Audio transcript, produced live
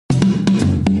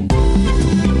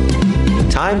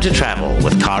Time to travel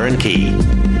with Karen Key.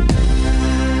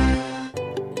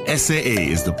 SAA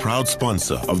is the proud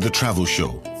sponsor of the travel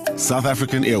show. South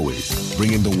African Airways,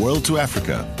 bringing the world to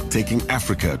Africa, taking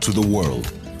Africa to the world.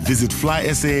 Visit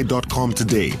flysaa.com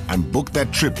today and book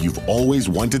that trip you've always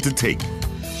wanted to take.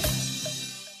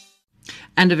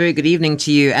 And a very good evening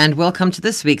to you, and welcome to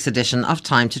this week's edition of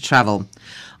Time to Travel.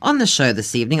 On the show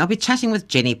this evening, I'll be chatting with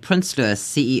Jenny Prinsloo,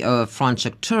 CEO of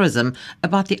Franschhoek Tourism,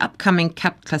 about the upcoming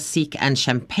Cap Classique and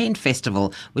Champagne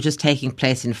Festival, which is taking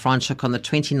place in Franschhoek on the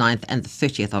 29th and the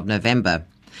 30th of November.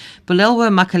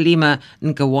 Bulelwa Makalima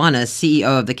Ngwane,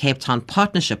 CEO of the Cape Town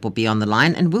Partnership, will be on the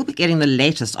line, and we'll be getting the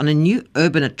latest on a new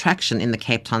urban attraction in the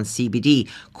Cape Town CBD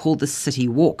called the City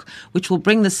Walk, which will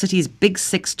bring the city's big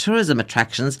 6 tourism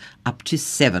attractions up to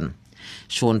 7.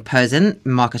 Sean Posen,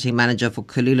 marketing manager for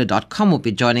Kulula.com, will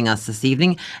be joining us this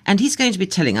evening, and he's going to be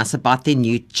telling us about their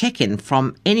new Check-in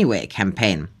from Anywhere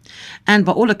campaign. And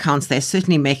by all accounts, they're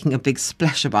certainly making a big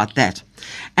splash about that.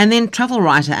 And then travel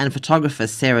writer and photographer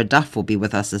Sarah Duff will be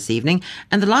with us this evening.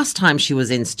 And the last time she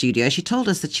was in studio, she told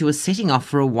us that she was setting off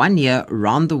for a 1-year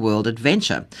round-the-world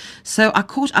adventure. So I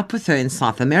caught up with her in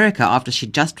South America after she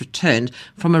just returned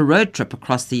from a road trip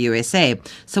across the USA.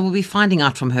 So we'll be finding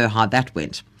out from her how that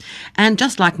went. And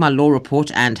just like my Law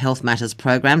Report and Health Matters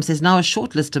programs, there's now a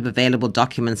short list of available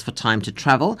documents for Time to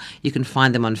Travel. You can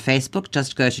find them on Facebook.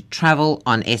 Just go to Travel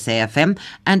on SAFM.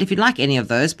 And if you'd like any of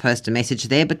those, post a message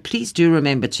there. But please do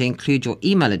remember to include your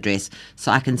email address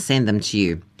so I can send them to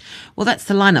you. Well, that's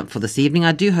the lineup for this evening.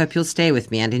 I do hope you'll stay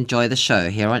with me and enjoy the show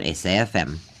here on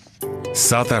SAFM.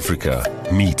 South Africa,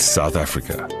 meet South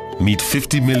Africa. Meet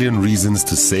 50 million reasons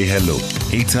to say hello.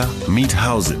 Eta, meet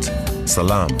House It.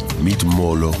 Salam, meet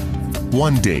Molo.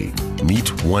 One day, meet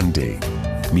One Day.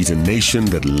 Meet a nation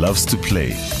that loves to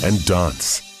play and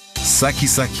dance. Saki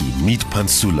Saki, meet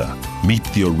Pansula. Meet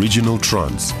the original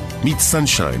trance. Meet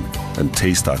Sunshine and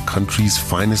taste our country's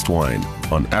finest wine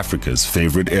on Africa's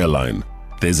favorite airline.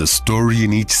 There's a story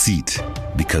in each seat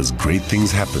because great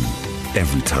things happen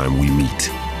every time we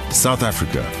meet. South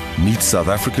Africa, meet South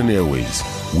African Airways.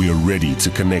 We are ready to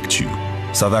connect you.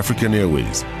 South African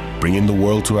Airways, bringing the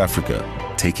world to Africa,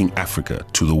 taking Africa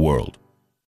to the world.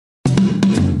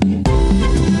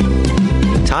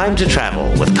 Time to travel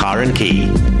with Karen Key.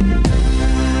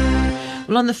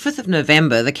 Well, on the 5th of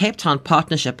November, the Cape Town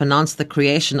Partnership announced the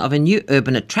creation of a new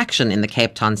urban attraction in the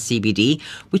Cape Town CBD,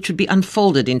 which would be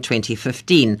unfolded in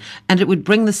 2015, and it would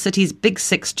bring the city's big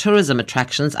 6 tourism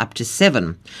attractions up to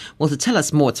 7. Well, to tell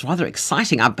us more, it's rather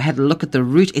exciting. I've had a look at the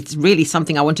route. It's really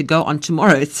something I want to go on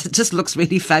tomorrow. It just looks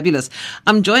really fabulous.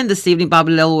 I'm joined this evening by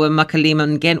Bulelwa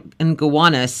Makalima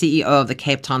Ngwane, CEO of the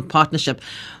Cape Town Partnership.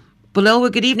 Bulelwa,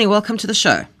 good evening. Welcome to the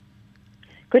show.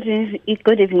 Good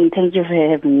evening. Thank you for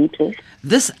having me,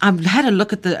 please. I've had a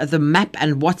look at the map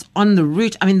and what's on the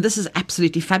route. I mean, this is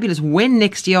absolutely fabulous. When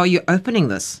next year are you opening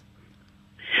this?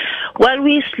 Well,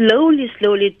 we're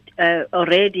slowly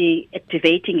already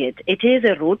activating it. It is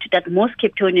a route that most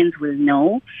Cape Townians will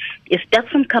know. It starts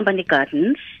from Company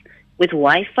Gardens with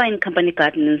Wi-Fi in Company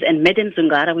Gardens and Madam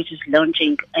Zungara, which is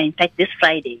launching, in fact, this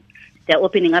Friday. They're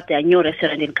opening up their new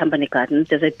restaurant in Company Gardens.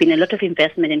 There's been a lot of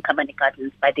investment in Company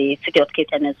Gardens by the City of Cape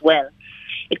Town as well.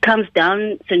 It comes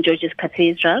down St. George's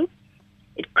Cathedral.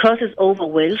 It crosses over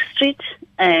Wales Street,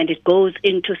 and it goes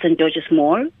into St. George's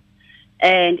Mall.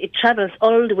 And it travels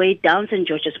all the way down St.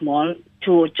 George's Mall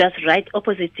to just right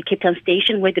opposite the Cape Town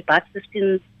station where the Bart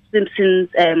Simpson's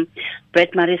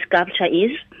Brett Murray sculpture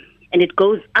is. And it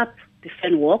goes up the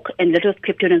Fern Walk, and a lot of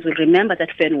Cape Townians will remember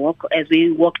that Fern Walk as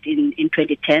we walked in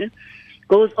 2010.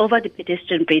 Goes over the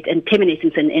pedestrian bridge and terminates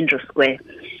in St. Andrew Square.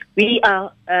 We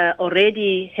are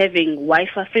already having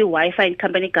free Wi-Fi in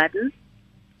Company Gardens,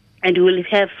 and we will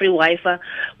have free Wi-Fi.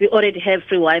 We already have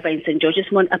free Wi-Fi in St.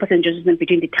 George's Mall, Upper St. George's Mall,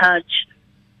 between the Taj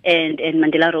and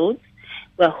Mandela Roads.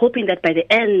 We are hoping that by the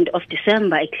end of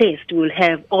December, at least, we will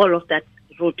have all of that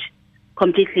route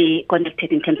completely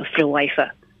connected in terms of free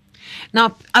Wi-Fi.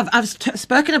 Now, I've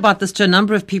spoken about this to a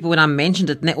number of people when I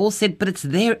mentioned it, and they all said, but it's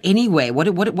there anyway. What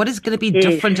is going to be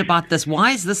different about this?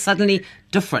 Why is this suddenly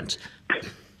different?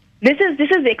 This is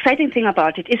the exciting thing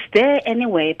about it. It's there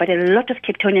anyway, but a lot of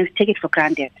Cape Townians take it for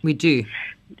granted. We do.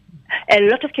 A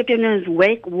lot of Cape Townians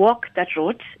walk that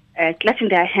road, clutching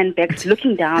their handbags,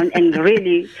 looking down, and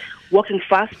really walking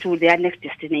fast to their next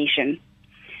destination.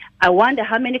 I wonder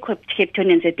how many Cape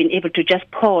Townians have been able to just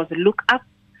pause, look up,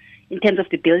 in terms of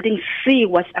the building, see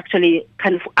what's actually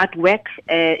kind of artwork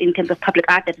in terms of public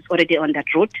art that is already on that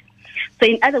route. So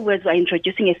in other words, we're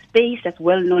introducing a space that's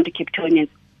well known to Cape Townians,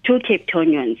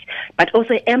 but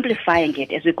also amplifying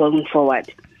it as we're going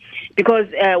forward. Because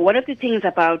one of the things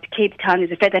about Cape Town is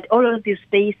the fact that all of these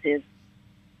spaces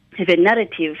have a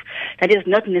narrative that is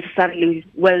not necessarily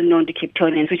well known to Cape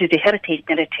Townians, which is the heritage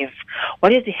narrative.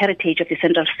 What is the heritage of the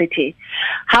central city?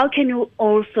 How can you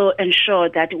also ensure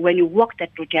that when you walk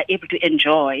that route, you are able to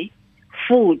enjoy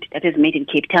food that is made in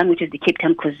Cape Town, which is the Cape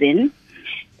Town cuisine,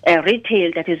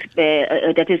 retail that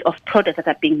is of products that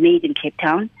are being made in Cape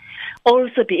Town,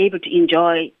 also be able to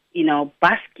enjoy,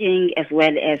 basking as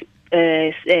well as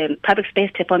public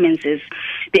space performances,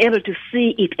 be able to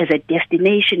see it as a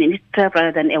destination in itself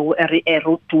rather than a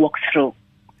route to walk through.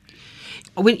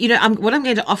 What I'm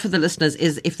going to offer the listeners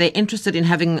is, if they're interested in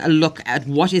having a look at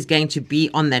what is going to be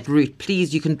on that route,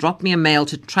 please, you can drop me a mail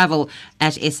to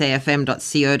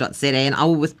travel@safm.co.za, and I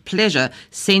will with pleasure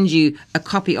send you a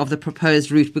copy of the proposed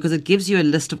route, because it gives you a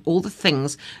list of all the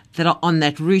things that are on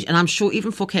that route. And I'm sure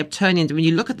even for Cape Townians, when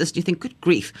you look at this, you think, good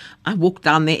grief, I walk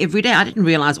down there every day. I didn't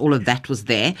realize all of that was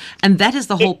there. And that is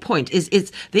the whole point,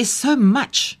 is there's so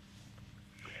much.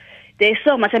 There's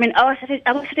so much. I mean, our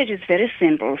strategy is very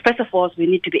simple. First of all, we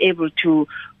need to be able to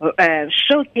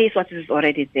showcase what is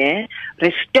already there,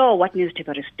 restore what needs to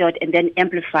be restored, and then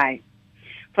amplify.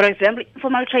 For example,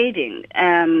 informal trading,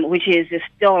 which is the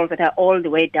stalls that are all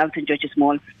the way down St. George's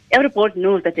Mall. Everybody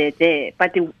knows that they're there,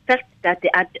 but the fact that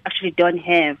they actually don't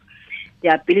have the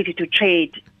ability to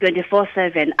trade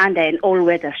 24/7 under an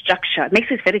all-weather structure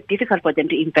makes it very difficult for them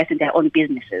to invest in their own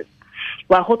businesses.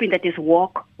 We're hoping that this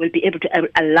walk will be able to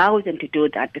allow them to do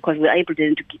that, because we're able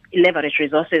to leverage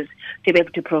resources to be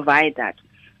able to provide that.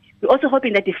 We're also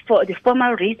hoping that the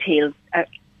formal retail,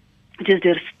 which is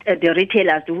the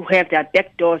retailers who have their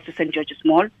back doors to St. George's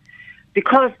Mall,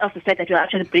 because of the fact that we're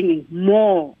actually bringing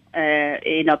more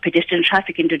pedestrian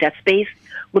traffic into that space,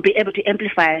 will be able to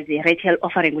amplify the retail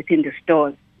offering within the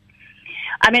stores.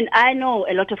 I mean, I know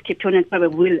a lot of Cape Townians probably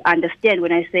will understand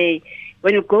when I say,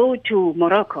 when you go to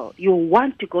Morocco, you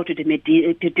want to go to the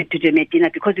Medina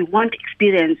because you want to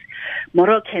experience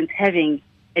Moroccans having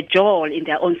a joy in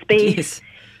their own space, yes,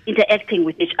 interacting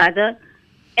with each other.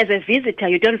 As a visitor,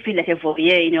 you don't feel like a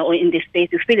voyeur, or in this space.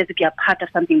 You feel as if you're part of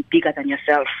something bigger than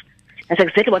yourself. That's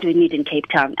exactly what we need in Cape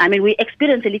Town. I mean, we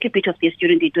experienced a little bit of this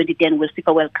during the 2010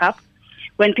 FIFA World Cup,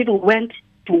 when people went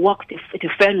to walk to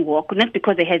Fern Walk, not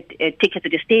because they had tickets to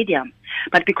the stadium,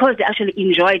 but because they actually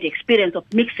enjoyed the experience of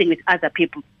mixing with other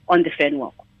people on the Fern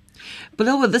Walk.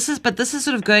 Bililwa, this is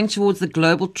sort of going towards the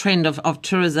global trend of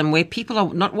tourism, where people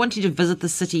are not wanting to visit the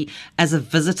city as a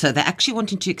visitor. They're actually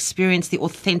wanting to experience the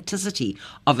authenticity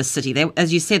of a city. They,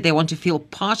 as you said, they want to feel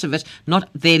part of it, not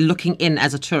there looking in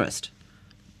as a tourist.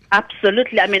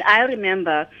 Absolutely. I mean, I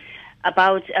remember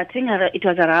I think it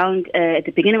was around at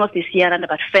the beginning of this year, around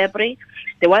about February,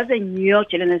 there was a New York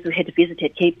journalist who had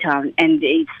visited Cape Town, and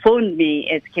they phoned me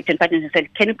as Cape Town partner and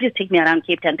said, can you please take me around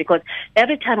Cape Town? Because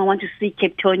every time I want to see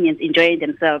Cape Townians enjoying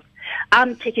themselves,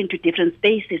 I'm taken to different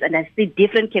spaces and I see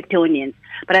different Cape Townians,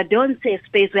 but I don't see a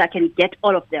space where I can get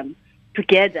all of them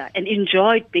together and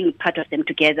enjoy being part of them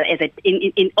together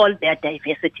in all their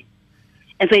diversity.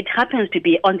 And so it happens to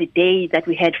be on the day that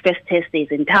we had First Thursdays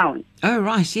in town. Oh,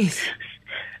 right, yes.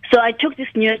 So I took this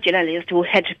news journalist who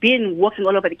had been walking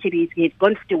all over the Cape. He had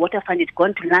gone to the waterfront, he'd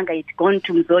gone to Langa, he'd gone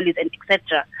to Mzoli's, and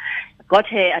etc. Got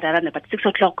her at around about 6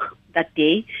 o'clock that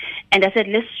day. And I said,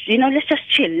 let's just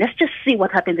chill. Let's just see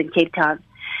what happens in Cape Town.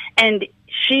 And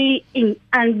she, in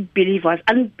unbelief, was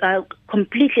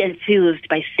completely enthused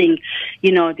by seeing,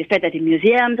 the fact that the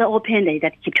museums are open,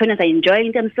 that Cape Townians are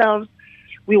enjoying themselves.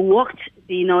 We walked,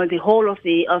 the whole of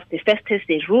the First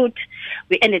Thursday route.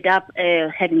 We ended up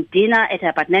having dinner at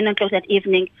about 9 o'clock that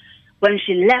evening. When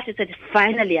she left, she said,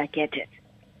 finally, I get it.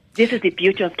 This is the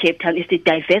beauty of Cape Town, is the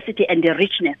diversity and the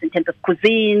richness in terms of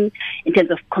cuisine, in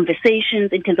terms of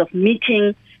conversations, in terms of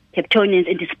meeting Cape Townians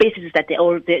in the spaces that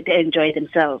they enjoy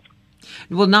themselves.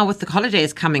 Well, now with the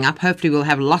holidays coming up, hopefully we'll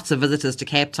have lots of visitors to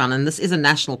Cape Town, and this is a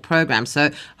national program, so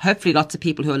hopefully lots of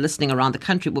people who are listening around the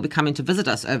country will be coming to visit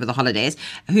us over the holidays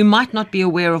who might not be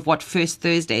aware of what First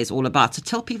Thursday is all about. So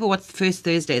tell people what First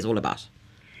Thursday is all about.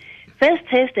 First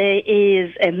Thursday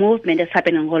is a movement that's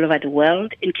happening all over the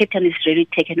world. In Cape Town, it's really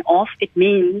taken off. It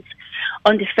means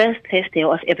on the first Thursday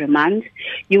of every month,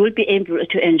 you will be able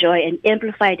to enjoy an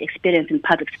amplified experience in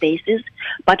public spaces,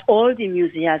 but all the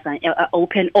museums are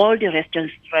open, all the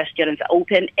restaurants are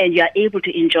open, and you are able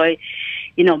to enjoy,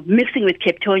 mixing with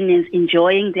Cape Townians,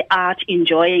 enjoying the art,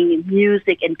 enjoying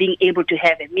music, and being able to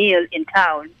have a meal in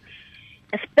town.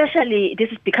 Especially, this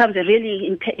becomes a really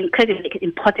incredibly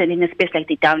important in a space like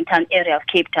the downtown area of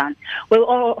Cape Town, where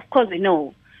of course we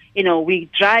know, we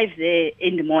drive there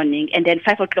in the morning, and then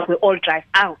 5 o'clock we all drive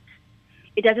out.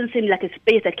 it doesn't seem like a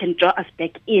space that can draw us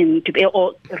back in to be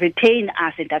or retain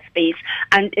us in that space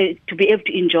and to be able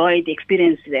to enjoy the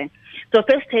experience there. So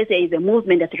First Thursday is a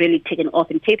movement that's really taken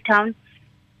off in Cape Town.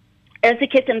 As the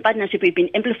Cape Town Partnership, we've been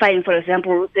amplifying, for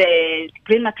example, the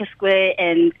Green Market Square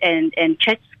and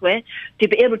Church Square to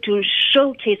be able to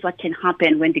showcase what can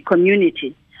happen when the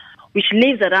community, which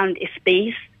lives around a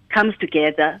space, comes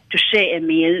together to share a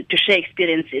meal, to share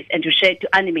experiences, and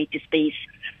to animate the space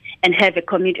and have a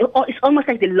community. It's almost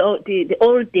like the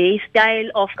old day style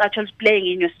of cultures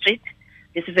playing in your street.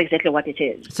 This is exactly what it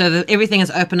is. So everything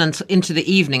is open into the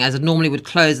evening, as it normally would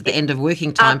close at the end of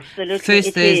working time. Absolutely.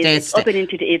 First Thursday. It's open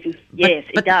into the evening. Yes,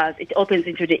 it does. It opens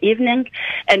into the evening.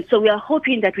 And so we are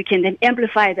hoping that we can then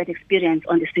amplify that experience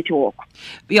on the City Walk.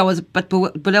 Yeah, but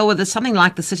Bulelwa, there's something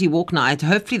like the City Walk night.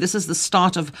 Hopefully this is the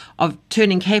start of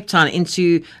turning Cape Town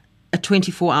into a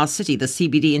 24-hour city, the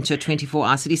CBD into a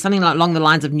 24-hour city, something like along the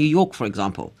lines of New York, for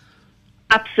example.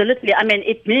 Absolutely. I mean,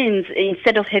 it means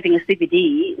instead of having a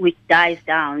CBD which dies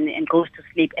down and goes to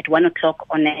sleep at 1 o'clock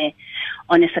on a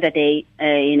Saturday,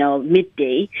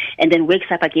 midday, and then wakes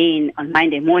up again on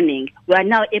Monday morning, we are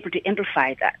now able to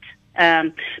amplify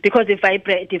that. Because the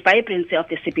vibrancy of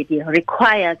the CBD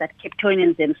requires that Cape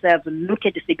Townians themselves look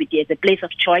at the CBD as a place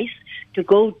of choice to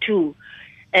go to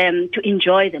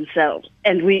enjoy themselves,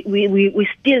 and we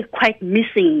still quite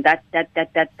missing that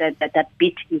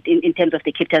bit in terms of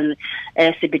the Cape Town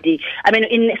CBD. I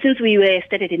mean, since we were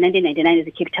started in 1999 as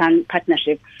a Cape Town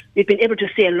Partnership, we've been able to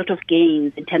see a lot of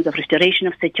gains in terms of restoration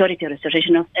of security,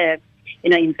 restoration of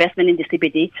investment in the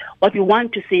CBD. What we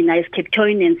want to see now is Cape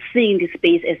Townians seeing this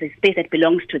space as a space that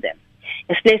belongs to them.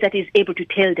 A space that is able to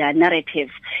tell their narrative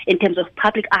in terms of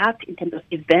public art, in terms of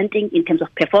eventing, in terms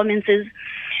of performances.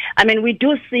 I mean, we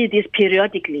do see this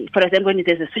periodically. For example, when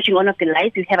there's a switching on of the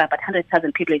lights, we have about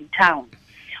 100,000 people in town.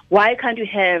 Why can't we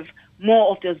have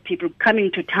more of those people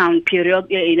coming to town throughout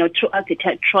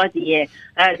the year,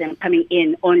 rather than coming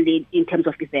in only in terms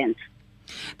of events?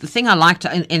 The thing I liked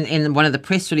in one of the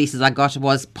press releases I got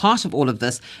was part of all of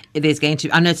this. There's going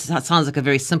to, I know it sounds like a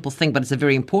very simple thing, but it's a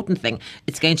very important thing.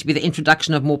 It's going to be the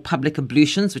introduction of more public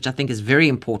ablutions, which I think is very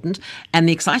important. And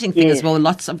the exciting thing as well,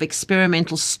 lots of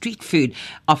experimental street food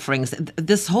offerings.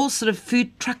 This whole sort of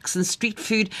food trucks and street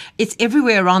food, it's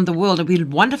everywhere around the world. It would be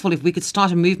wonderful if we could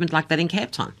start a movement like that in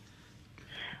Cape Town.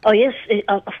 Oh, yes,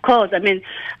 of course. I mean,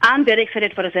 I'm very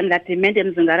excited, for example, that the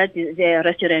Madam Zungara, the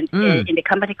restaurant in the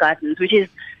Company Gardens, which is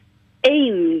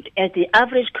aimed at the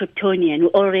average Cape Townian who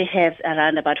already has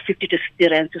around about 50 to 60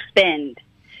 rand to spend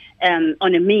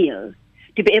on a meal,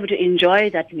 to be able to enjoy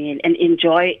that meal and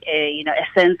enjoy a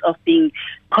sense of being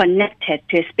connected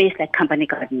to a space like Company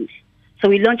Gardens. So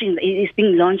it's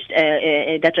being launched,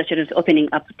 that restaurant is opening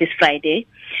up this Friday.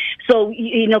 So,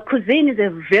 cuisine is a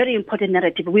very important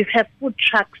narrative. We have food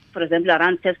trucks, for example,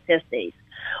 around Thursdays,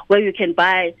 where you can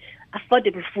buy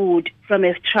affordable food from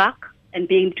a truck and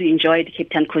being able to enjoy the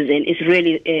Cape Town cuisine is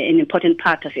really an important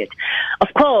part of it. Of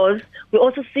course, we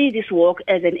also see this walk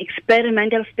as an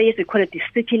experimental space. We call it the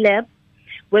City Lab,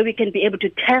 where we can be able to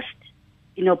test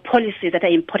policies that are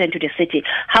important to the city.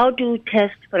 How do you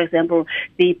test, for example,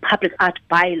 the public art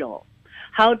bylaw?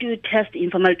 How do you test the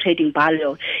informal trading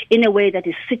bylaw in a way that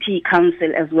the city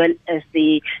council, as well as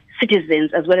the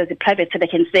citizens, as well as the private sector,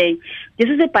 can say, this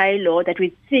is a bylaw that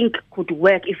we think could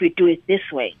work if we do it this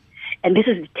way. And this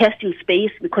is the testing space.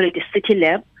 We call it the City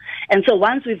Lab. And so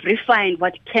once we've refined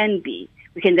what can be,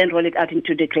 we can then roll it out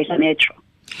into the greater metro.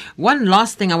 One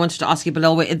last thing I wanted to ask you,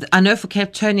 Bulelwa. I know for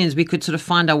Cape Townians we could sort of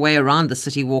find our way around the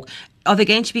City Walk. Are there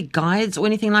going to be guides or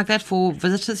anything like that for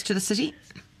visitors to the city?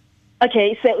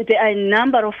 Okay, so there are a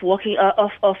number of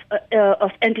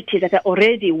of entities that are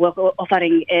already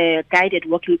offering guided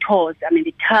walking tours. I mean,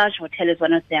 the Taj Hotel is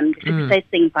one of them. The City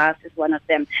Sightseeing Bus is one of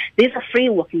them. These are free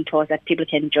walking tours that people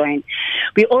can join.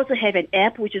 We also have an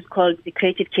app which is called the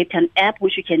Creative Cape Town app,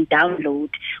 which you can download,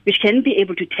 which can be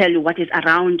able to tell you what is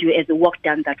around you as you walk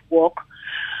down that walk.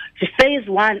 The phase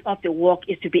one of the walk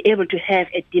is to be able to have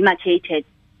a demarcated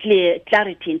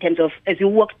clarity in terms of as you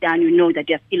walk down, you know that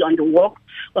you're still on the walk.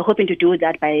 We're hoping to do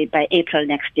that by April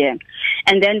next year.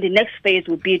 And then the next phase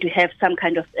would be to have some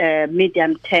kind of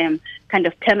medium-term, kind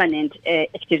of permanent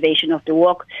activation of the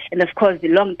walk. And of course, the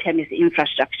long-term is the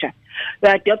infrastructure.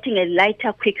 We're adopting a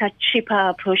lighter, quicker, cheaper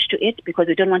approach to it because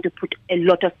we don't want to put a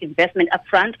lot of investment up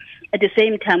front. At the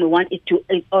same time, we want it to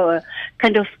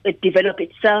kind of develop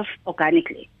itself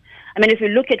organically. I mean, if you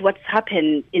look at what's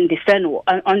happened in the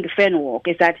on the Fern Walk,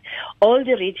 is that all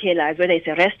the retailers, whether it's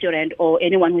a restaurant or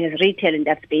anyone who has retail in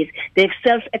that space, they've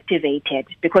self-activated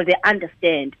because they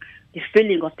understand the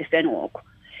feeling of the Fern Walk.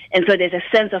 And so there's a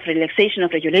sense of relaxation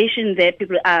of regulation there.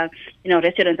 People are,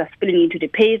 restaurants are spilling into the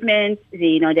pavement.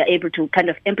 They're able to kind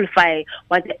of amplify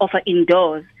what they offer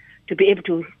indoors to be able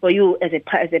to, for you as a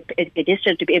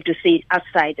pedestrian, to be able to see it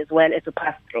outside as well as a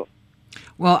pass through.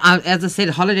 Well, as I said,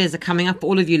 holidays are coming up.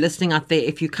 All of you listening out there,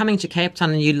 if you're coming to Cape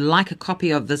Town and you like a copy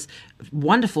of this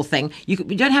wonderful thing, you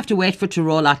don't have to wait for it to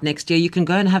roll out next year. You can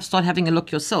go and start having a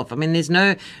look yourself. I mean, there's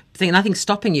nothing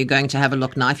stopping you going to have a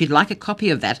look now. If you'd like a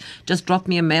copy of that, just drop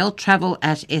me a mail,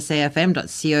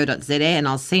 travel@safm.co.za, and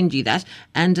I'll send you that.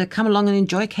 And come along and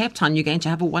enjoy Cape Town. You're going to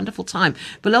have a wonderful time.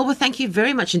 Bulelwa, thank you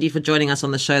very much indeed for joining us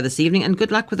on the show this evening, and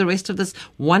good luck with the rest of this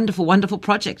wonderful, wonderful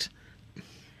project.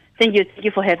 Thank you. Thank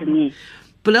you for having me.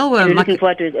 Bulelwa, I'm looking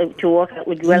forward to welcome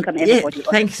everybody. Yeah,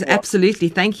 thanks, absolutely,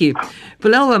 thank you.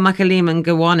 Bulelwa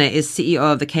Makalima-Ngwane is CEO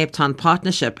of the Cape Town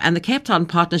Partnership, and the Cape Town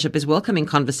Partnership is welcoming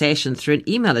conversation through an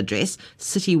email address,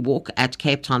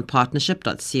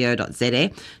 citywalk@capetownpartnership.co.za.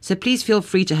 So please feel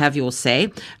free to have your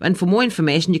say. And for more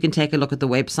information, you can take a look at the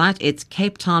website. It's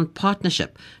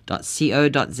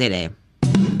capetownpartnership.co.za.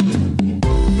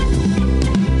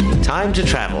 Time to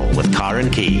travel with Karen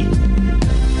Key.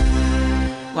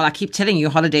 Well, I keep telling you,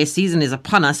 holiday season is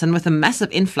upon us, and with a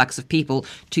massive influx of people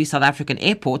to South African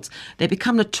airports, they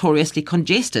become notoriously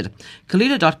congested.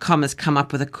 Kulula.com has come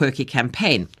up with a quirky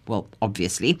campaign, well,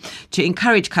 obviously, to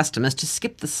encourage customers to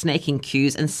skip the snaking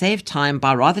queues and save time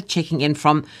by rather checking in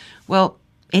from, well,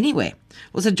 anywhere.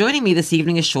 Well, so joining me this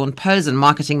evening is Sean Posen,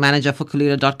 Marketing Manager for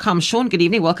Kulula.com. Sean, good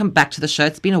evening. Welcome back to the show.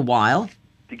 It's been a while.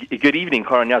 Good evening,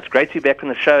 Corin. Yeah, it's great to be back on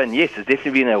the show, and yes, it's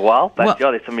definitely been a while, but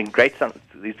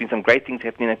there's been some great things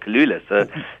happening at Kulula, so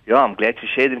yeah, I'm glad to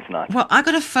share them tonight. Well, I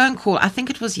got a phone call, I think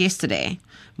it was yesterday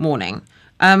morning,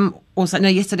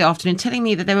 yesterday afternoon, telling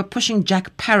me that they were pushing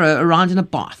Jack Parow around in a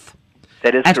bath.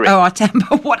 That is at correct. OR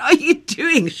Tambo. What are you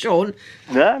doing, Sean?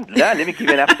 No, let me give you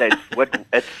an update. We've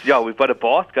got a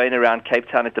bath going around Cape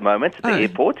Town at the moment at the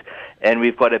airport, and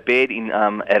we've got a bed in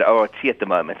at ORT at the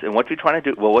moment. And what we're trying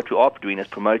to do, what we are doing is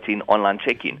promoting online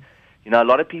check-in. A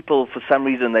lot of people, for some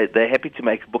reason, they're happy to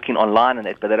make a booking online and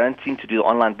that, but they don't seem to do the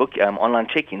online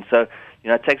check-in. So,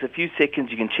 it takes a few seconds.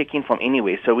 You can check in from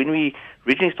anywhere. So when we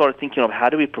originally started thinking of how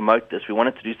do we promote this, we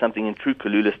wanted to do something in true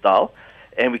Kulula style.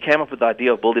 And we came up with the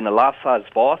idea of building a life-size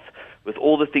bath with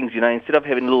all the things, instead of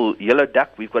having a little yellow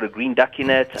duck, we've got a green duck in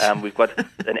it. We've got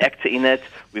an actor in it.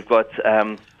 We've got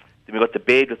the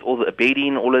bed with all the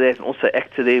bedding, all of that, and also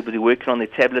actor there, but they're working on their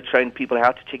tablet, showing people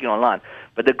how to check in online.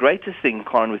 But the greatest thing,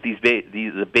 Corin, with the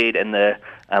bed and the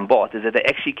bath is that they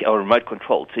actually are remote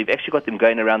controlled. So you've actually got them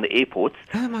going around the airports.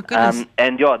 Oh, my goodness.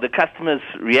 The customers'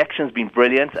 reaction's been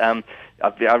brilliant.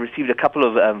 I received a couple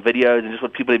of videos and just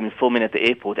what people have been filming at the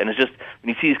airport, and it's just when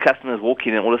you see these customers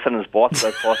walking and all of a sudden this bath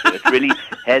goes past it really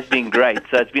has been great.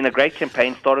 So it's been a great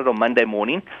campaign. Started on Monday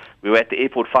morning. We were at the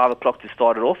airport 5 o'clock to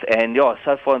start it off, and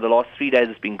so far in the last 3 days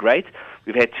it's been great.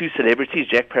 We've had 2 celebrities.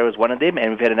 Jack Parow is one of them,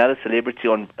 and we've had another celebrity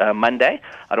on Monday.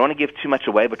 I don't want to give too much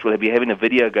away, but we'll be having a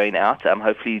video going out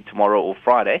hopefully tomorrow or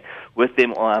Friday with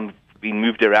them being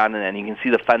moved around, and you can see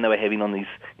the fun they were having in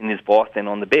this bath and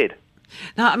on the bed.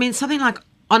 Now, I mean, something like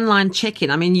online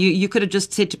check-in, I mean, you could have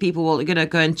just said to people, well,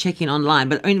 go and check in online.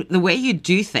 But I mean, the way you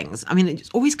do things, I mean, it's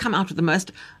always come out with the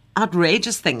most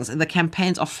outrageous things, and the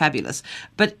campaigns are fabulous.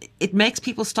 But it makes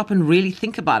people stop and really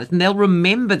think about it, and they'll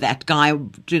remember that guy,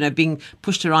 being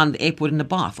pushed around the airport in a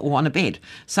bath or on a bed.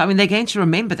 So, I mean, they're going to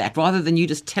remember that rather than you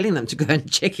just telling them to go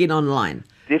and check in online.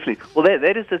 Definitely. Well,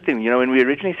 that is the thing. When we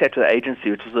originally sat with the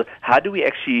agency, which was how do we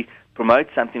actually promote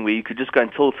something where you could just go and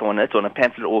tell someone it on a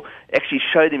pamphlet or actually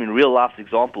show them in real life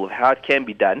example of how it can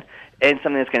be done and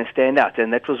something that's going to stand out.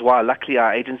 And that was why, luckily,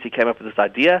 our agency came up with this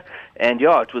idea. And,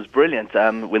 it was brilliant.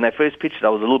 When they first pitched it, I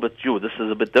was a little bit, this is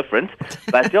a bit different.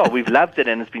 But, we've loved it,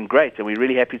 and it's been great. And we're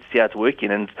really happy to see how it's working.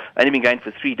 And it's only been going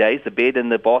for 3 days. The bed and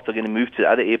the bath are going to move to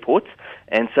other airports.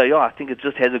 And so, I think it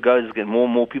just as it goes, more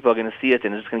and more people are going to see it,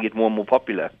 and it's just going to get more and more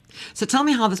popular. So tell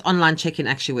me how this online check-in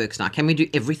actually works now. Can we do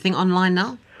everything online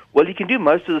now? Well, you can do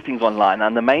most of the things online,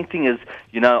 and the main thing is,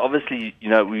 obviously,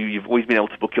 you've always been able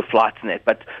to book your flights and that.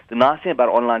 But the nice thing about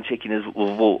online check-in is,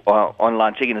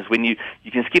 when you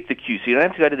can skip the queue, so you don't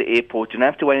have to go to the airport, you don't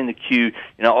have to wait in the queue.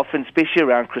 Often, especially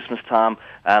around Christmas time,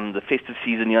 the festive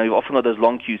season, you've often got those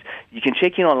long queues. You can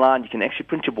check in online. You can actually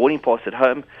print your boarding pass at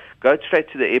home, go straight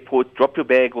to the airport, drop your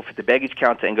bag off at the baggage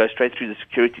counter, and go straight through the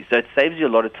security. So it saves you a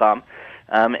lot of time.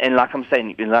 And like we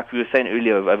were saying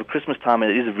earlier, over Christmas time,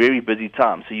 it is a very busy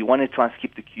time. So you want to try and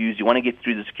skip the queues. You want to get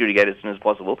through the security gate as soon as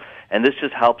possible. And this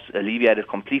just helps alleviate it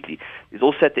completely. There's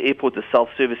also at the airport the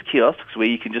self-service kiosks where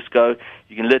you can just go.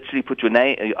 You can literally put your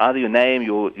name, either your name,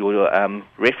 your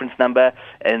reference number,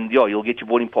 and you'll get your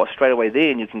boarding pass straight away there,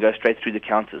 and you can go straight through the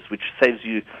counters, which saves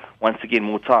you once again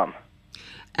more time.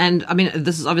 And I mean,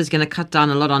 this is obviously going to cut down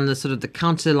a lot on the sort of the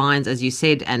counter lines, as you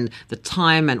said, and the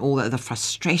time and all the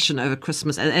frustration over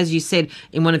Christmas. And as you said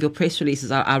in one of your press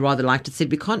releases, I rather liked it, said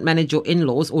we can't manage your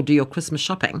in-laws or do your Christmas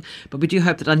shopping, but we do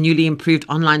hope that our newly improved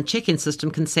online check-in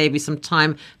system can save you some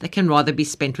time that can rather be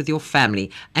spent with your family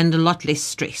and a lot less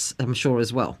stress, I'm sure,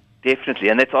 as well. Definitely,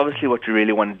 and that's obviously what you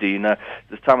really want to do. You know,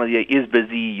 this time of the year is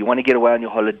busy. You want to get away on your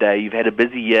holiday. You've had a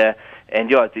busy year,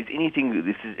 and if there's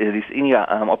any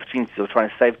opportunity of trying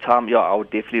to save time, I would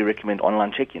definitely recommend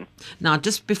online check-in. Now,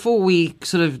 just before we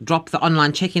sort of drop the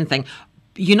online check-in thing,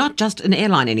 you're not just an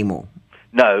airline anymore.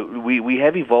 No, we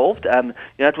have evolved.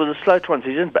 It was a slow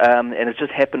transition, and it's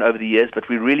just happened over the years, but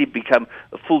we really become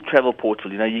a full travel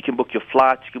portal. You know, you can book your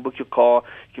flights, you can book your car,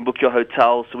 you can book your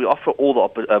hotel. So we offer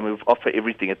we offer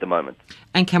everything at the moment.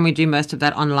 And can we do most of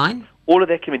that online? All of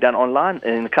that can be done online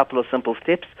in a couple of simple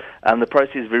steps. The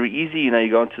process is very easy. You know,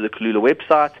 you go onto the Kulula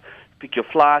website, pick your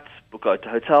flights, book a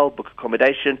hotel, book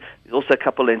accommodation. There's also a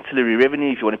couple of ancillary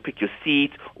revenue. If you want to pick your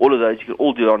seat, all of those, you can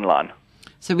all do it online.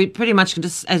 So we pretty much can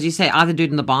just, as you say, either do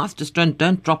it in the bath. Just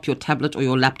don't drop your tablet or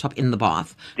your laptop in the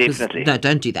bath. Definitely. No,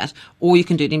 don't do that. Or you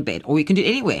can do it in bed. Or you can do it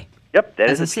anywhere. Yep, that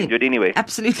is it. You can do it anywhere.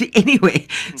 Absolutely anywhere.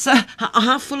 So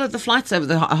how full are the flights over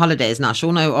the holidays now,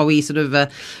 Sean? Are we sort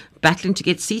of battling to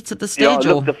get seats at the stage?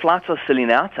 Look, the flights are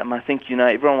selling out. I think,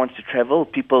 everyone wants to travel.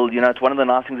 People, it's one of the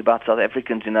nice things about South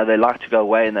Africans, they like to go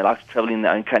away and they like to travel in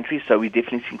their own country. So we've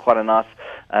definitely seen quite a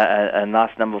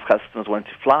nice number of customers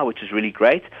wanting to fly, which is really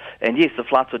great. And yes, the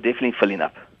flights are definitely filling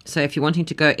up. So if you're wanting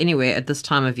to go anywhere at this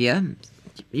time of year,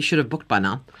 you should have booked by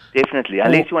now. Definitely,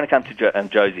 unless you want to come to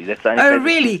Jozi. That's the only place. Oh,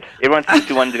 really? Everyone seems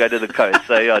to want to go to the coast.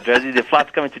 So, Jozi, the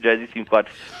flights coming to Jozi seem quite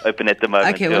open at the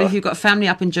moment. Okay, well, if you've got family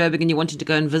up in Joburg and you wanted to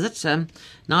go and visit,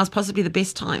 now is possibly the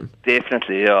best time.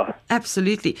 Definitely, yeah.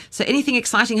 Absolutely. So anything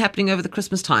exciting happening over the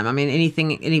Christmas time? I mean,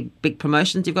 any big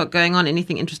promotions you've got going on?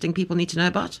 Anything interesting people need to know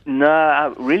about?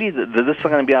 No, really, this is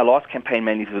going to be our last campaign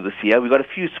mainly for this year. We've got a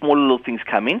few small little things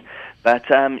coming. But,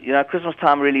 Christmas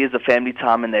time really is a family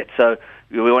time and that. So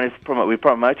we're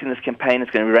promoting this campaign.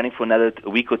 It's going to be running for another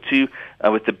week or two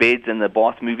with the beds and the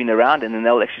bath moving around, and then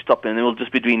they'll actually stop, and then we'll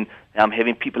just be doing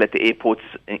having people at the airports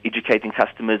educating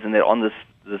customers, and they're on this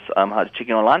how to check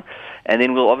in online. And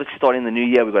then we'll obviously start in the new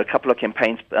year. We've got a couple of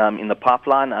campaigns in the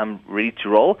pipeline ready to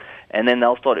roll, and then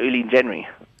they'll start early in January.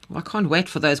 Well, I can't wait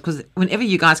for those, because whenever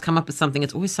you guys come up with something,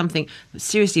 it's always something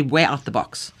seriously way out the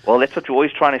box. Well, that's what we're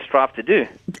always trying to strive to do.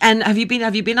 And have you been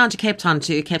down to Cape Town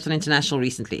International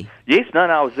recently? Yes, no,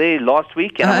 I was there last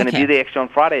week, and I'm going to be there actually on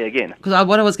Friday again. Because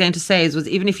what I was going to say was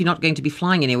even if you're not going to be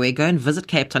flying anywhere, go and visit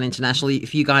Cape Town International.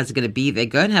 If you guys are going to be there,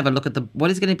 go and have a look at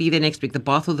what is going to be there next week, the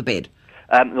bath or the bed.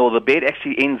 The bed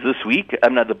actually ends this week.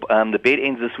 The bed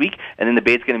ends this week, and then the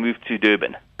bed's going to move to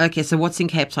Durban. Okay, so what's in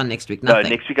Cape Town next week? Nothing. No,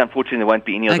 next week, unfortunately, there won't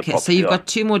be any other property. Okay, so you've got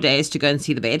 2 more days to go and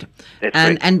see the bed. That's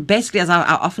right. And basically, as I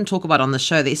often talk about on the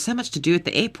show, there's so much to do at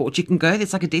the airport. You can go there,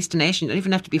 it's like a destination. You don't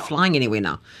even have to be flying anywhere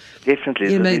now.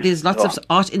 Definitely. There's lots of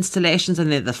art installations,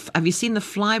 and have you seen the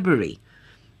Flybury?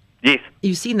 Yes.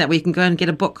 You've seen that, where you can go and get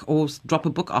a book or drop a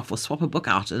book off or swap a book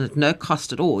out, and at no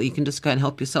cost at all. You can just go and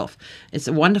help yourself. It's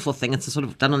a wonderful thing. It's sort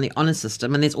of done on the honour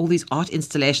system, and there's all these art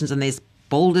installations, and there's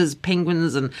boulders,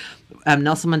 penguins, and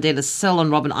Nelson Mandela's cell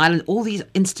on Robben Island, all these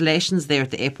installations there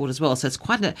at the airport as well. So it's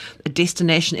quite a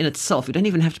destination in itself. You don't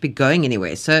even have to be going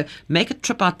anywhere. So make a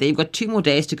trip out there. You've got 2 more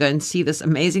days to go and see this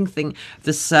amazing thing,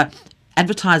 this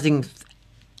advertising,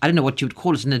 I don't know what you would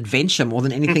call it, an adventure more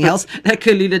than anything else that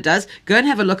Kulula does. Go and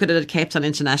have a look at it at Cape Town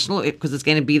International, because it's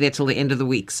going to be there till the end of the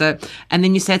week. So, and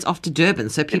then you say it's off to Durban,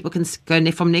 so people can go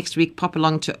from next week, pop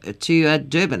along to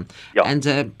Durban. Yeah.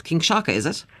 And King Shaka, is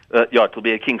it? It will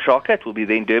be a King Shaka. It will be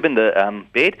there in Durban, the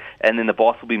bed, and then the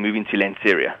bath will be moving to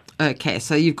Lanseria. Okay,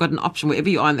 so you've got an option wherever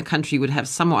you are in the country. You would have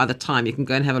some or other time. You can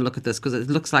go and have a look at this, because it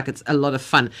looks like it's a lot of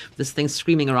fun. This thing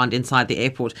screaming around inside the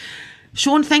airport.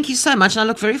 Sean, thank you so much, and I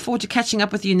look very forward to catching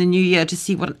up with you in the new year to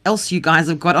see what else you guys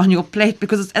have got on your plate,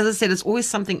 because as I said, it's always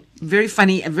something very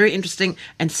funny and very interesting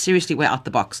and seriously way out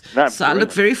the box. No, so I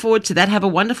look very forward to that. Have a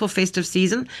wonderful festive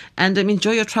season, and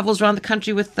enjoy your travels around the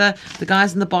country with the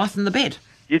guys in the bath and the bed.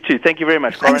 You too. Thank you very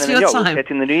much, Corin. Thanks for your time. We'll catch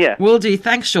you in the new year. Will do.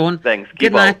 Thanks, Sean. Thanks.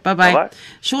 Good night. Bye-bye. Bye-bye.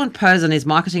 Sean Posen is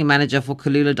marketing manager for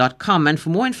Kulula.com, and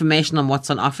for more information on what's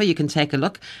on offer, you can take a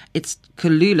look. It's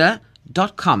Kulula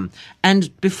www.bottlerayhills.com.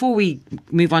 And before we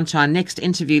move on to our next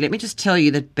interview, let me just tell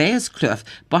you that Beyerskloof,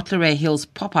 Bottleray Hills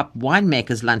pop-up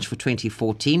winemakers lunch for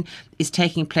 2014 is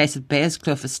taking place at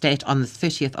Beyerskloof Estate on the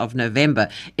 30th of November.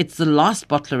 It's the last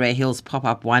Bottleray Hills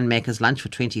pop-up winemakers lunch for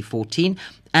 2014,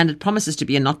 and it promises to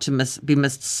be a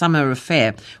not-to-be-missed summer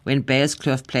affair when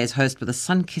Beyerskloof plays host with a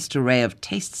sun-kissed array of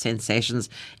taste sensations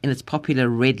in its popular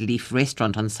Red Leaf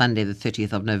restaurant on Sunday the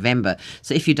 30th of November.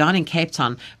 So if you're down in Cape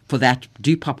Town for that,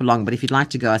 do pop along. But if you'd like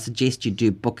to go, I suggest you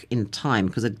do book in time,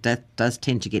 because that does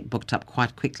tend to get booked up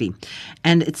quite quickly.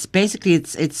 And it's basically,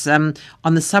 it's on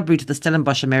the sub-route of the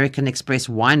Stellenbosch American Express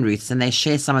wine routes, and they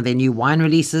share some of their new wine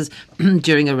releases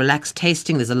during a relaxed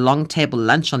tasting. There's a long table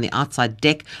lunch on the outside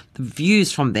deck. The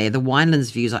views from there, the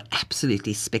Winelands views, are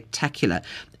absolutely spectacular.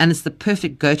 And it's the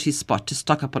perfect go-to spot to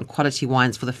stock up on quality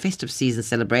wines for the festive season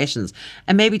celebrations,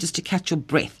 and maybe just to catch your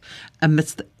breath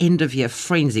amidst the end-of-year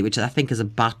frenzy, which I think is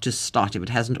about to start if it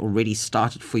hasn't already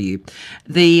started for you.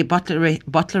 The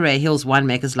Bottleray Hills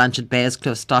Winemakers Lunch at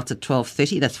Beyerskloof starts at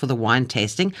 12:30. That's for the wine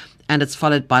tasting, and it's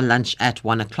followed by lunch at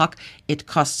 1 o'clock. It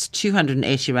costs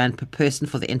 280 Rand per person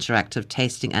for the interactive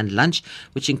tasting and lunch,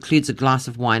 which includes a glass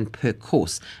of wine per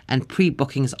course, and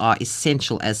pre-bookings are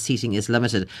essential as seating is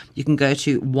limited. You can go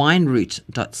to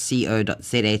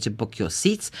wineroute.co.za to book your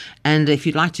seats, and if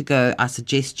you'd like to go, I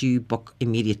suggest you book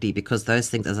immediately, because those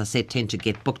things, as I said, tend to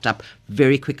get booked up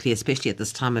very quickly, especially at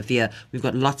this time of year. We've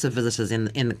got lots of visitors in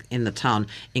the town,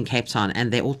 in Cape Town,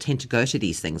 and they all tend to go to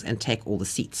these things and take all the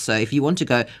seats. So if you want to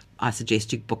go, I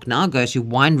suggest you book now. Go to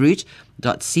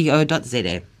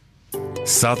wineroute.co.za.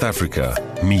 South Africa,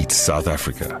 meet South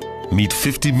Africa. Meet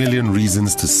 50 million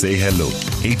reasons to say hello.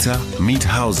 Eta, meet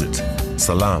Howzit.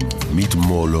 Salam, meet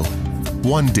Molo.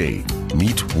 One day,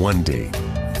 meet one day.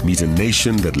 Meet a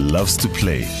nation that loves to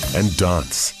play and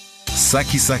dance.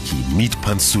 Saki Saki, meet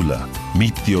Pansula.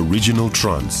 Meet the original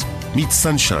Trans. Meet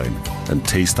Sunshine and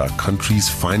taste our country's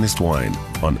finest wine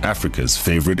on Africa's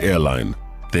favorite airline.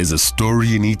 There's a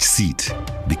story in each seat,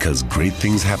 because great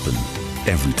things happen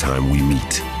every time we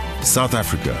meet. South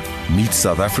Africa, meet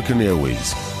South African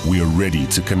Airways. We are ready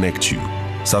to connect you.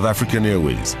 South African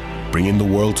Airways, bringing the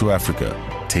world to Africa,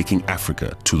 taking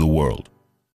Africa to the world.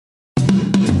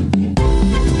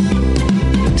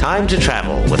 Time to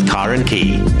travel with Karen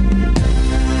Key.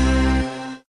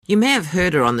 You may have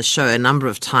heard her on the show a number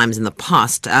of times in the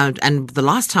past, and the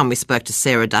last time we spoke to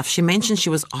Sarah Duff, she mentioned she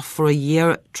was off for a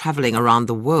year travelling around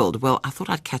the world. Well, I thought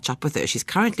I'd catch up with her. She's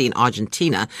currently in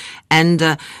Argentina,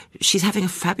 and she's having a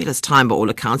fabulous time by all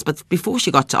accounts. But before she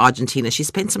got to Argentina, she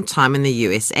spent some time in the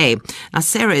USA. Now,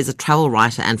 Sarah is a travel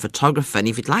writer and photographer, and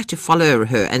if you'd like to follow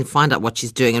her and find out what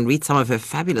she's doing and read some of her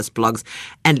fabulous blogs,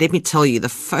 and let me tell you, the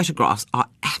photographs are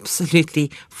absolutely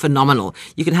phenomenal.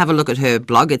 You can have a look at her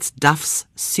blog. It's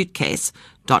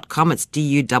duffssuitcase.com. It's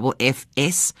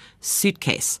DUFFS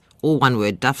suitcase, all one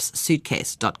word,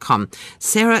 duffssuitcase.com.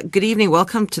 Sarah, good evening.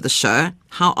 Welcome to the show.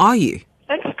 How are you?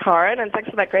 Thanks, Karen, and thanks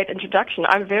for that great introduction.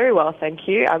 I'm very well, thank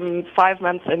you. I'm 5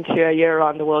 months into a year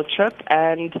around the world trip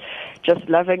and just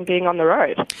loving being on the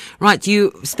road. Right,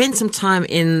 you spent some time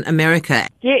in America.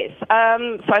 Yes,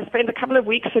 so I spent a couple of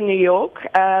weeks in New York,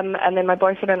 and then my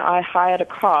boyfriend and I hired a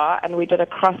car, and we did a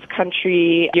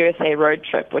cross-country USA road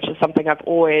trip, which is something I've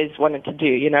always wanted to do,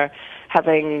 you know,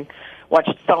 having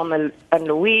watched Thelma and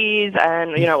Louise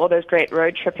and, you know, all those great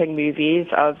road tripping movies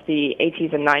of the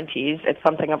 80s and 90s. It's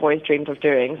something I've always dreamed of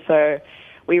doing. So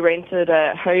we rented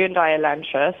a Hyundai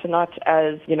Elantra, so not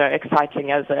as, you know, exciting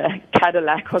as a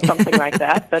Cadillac or something like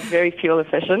that, but very fuel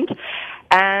efficient,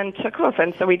 and took off.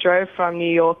 And so we drove from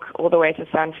New York all the way to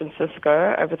San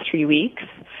Francisco over 3 weeks.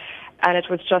 And it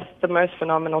was just the most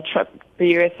phenomenal trip. The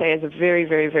USA is a very,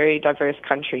 very, very diverse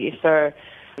country. So,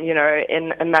 you know,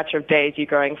 in a matter of days, you're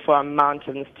going from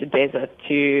mountains to desert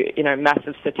to, you know,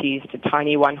 massive cities to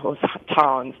tiny one-horse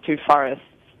towns to forests,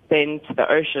 then to the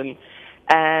ocean.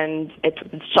 And it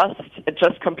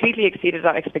just completely exceeded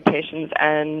our expectations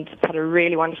and had a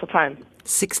really wonderful time.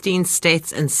 16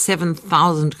 states and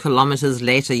 7,000 kilometers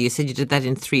later. You said you did that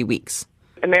in 3 weeks.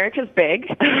 America's big.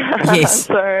 Yes.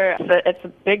 So it's a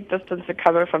big distance to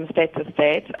cover from state to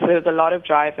state. So there's a lot of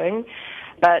driving.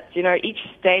 But, you know, each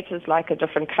state is like a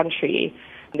different country.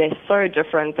 They're so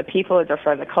different. The people are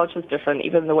different. The culture is different.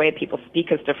 Even the way people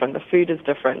speak is different. The food is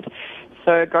different.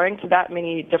 So going to that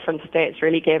many different states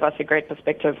really gave us a great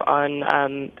perspective on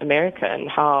America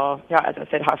and how, yeah, as I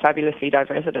said, how fabulously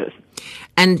diverse it is.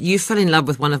 And you fell in love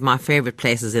with one of my favorite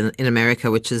places in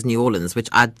America, which is New Orleans, which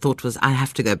I thought was, I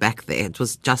have to go back there. It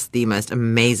was just the most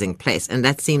amazing place. And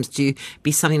that seems to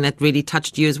be something that really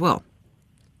touched you as well.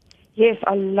 Yes,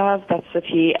 I love that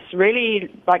city. It's really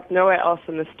like nowhere else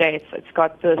in the States. It's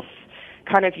got this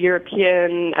kind of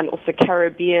European and also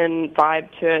Caribbean vibe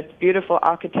to it. Beautiful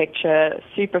architecture,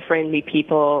 super friendly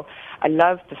people. I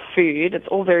love the food. It's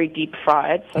all very deep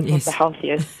fried, so it's not the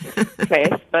healthiest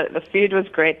place. But the food was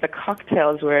great. The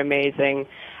cocktails were amazing.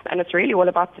 And it's really all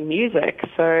about the music.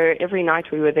 So every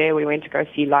night we were there, we went to go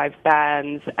see live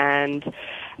bands, and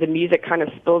the music kind of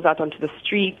spills out onto the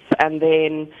streets, and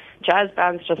then jazz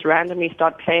bands just randomly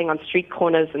start playing on street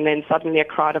corners, and then suddenly a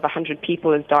crowd of 100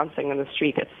 people is dancing in the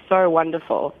street. It's so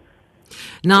wonderful.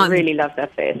 Now, I really love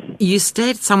that place. You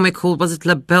stayed somewhere called, was it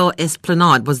La Belle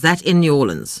Esplanade? Was that in New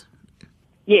Orleans?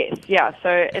 Yes, yeah. So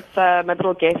it's a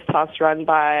little guest house run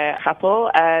by a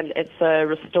couple, and it's a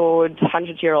restored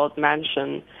 100-year-old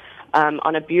mansion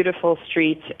on a beautiful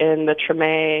street in the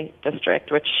Treme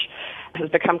district, which has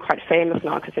become quite famous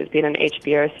now because there's been an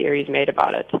HBO series made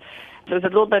about it. So it was a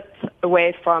little bit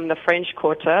away from the French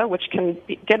Quarter, which can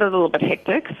get a little bit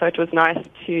hectic, so it was nice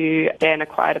to stay in a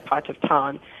quieter part of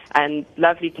town, and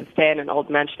lovely to stay in an old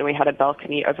mansion, and we had a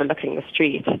balcony overlooking the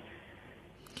street.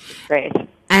 Great.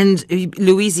 And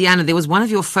Louisiana, there was one of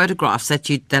your photographs that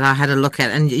I had a look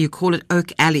at, and you call it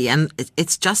Oak Alley, and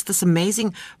it's just this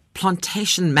amazing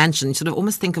plantation mansion. You sort of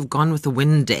almost think of Gone with the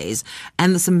Wind days,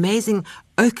 and this amazing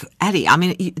Oak Alley. I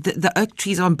mean, the oak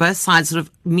trees are on both sides, sort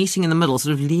of meeting in the middle,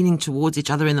 sort of leaning towards each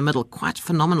other in the middle. Quite a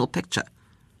phenomenal picture.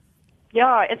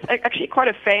 Yeah, it's actually quite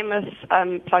a famous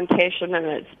plantation, and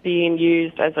it's being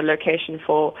used as a location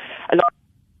for a lot of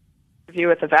View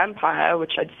with the Vampire,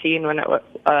 which I'd seen when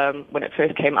it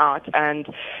first came out, and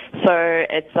so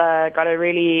it's got a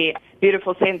really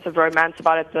beautiful sense of romance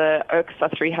about it. The oaks are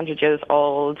 300 years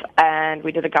old, and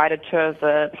we did a guided tour of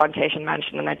the plantation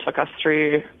mansion, and they took us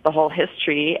through the whole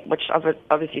history, which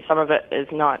obviously some of it is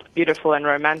not beautiful and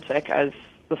romantic as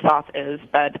the South is,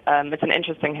 but it's an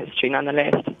interesting history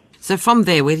nonetheless. So from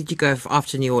there, where did you go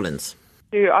after New Orleans?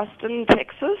 To Austin,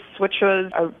 Texas, which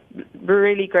was a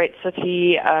really great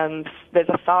city. There's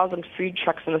 1,000 food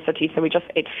trucks in the city, so we just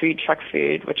ate food truck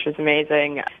food, which was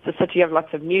amazing. It's a city of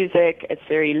lots of music. It's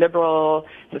very liberal.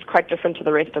 It's quite different to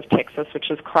the rest of Texas,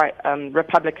 which is quite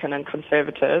Republican and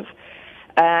conservative.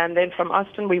 And then from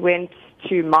Austin, we went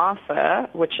to Marfa,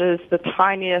 which is the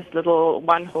tiniest little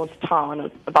one-horse town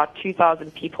of about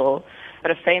 2,000 people. But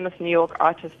a famous New York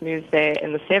artist moved there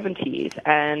in the 70s,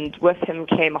 and with him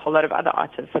came a whole lot of other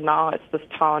artists. So now it's this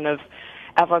town of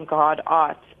avant-garde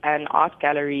art and art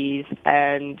galleries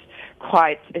and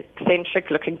quite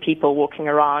eccentric-looking people walking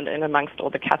around in amongst all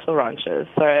the cattle ranches.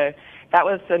 So that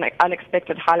was an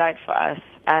unexpected highlight for us.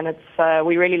 And it's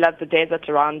we really love the desert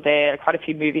around there. Quite a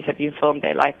few movies have been filmed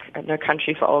there, like No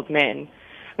Country for Old Men.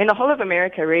 I mean, the whole of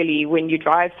America, really, when you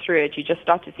drive through it, you just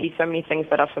start to see so many things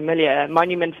that are familiar.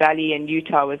 Monument Valley in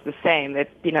Utah was the same. There's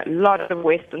been a lot of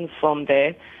westerns filmed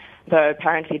there, though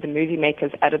apparently the movie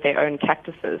makers added their own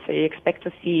cactuses. So you expect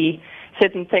to see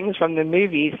certain things from the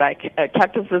movies, like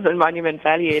cactuses in Monument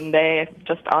Valley, and they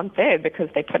just aren't there because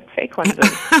they put fake ones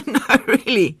in. No,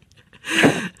 really?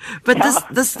 But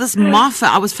this Marfa,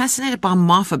 I was fascinated by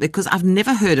Marfa because I've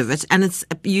never heard of it, and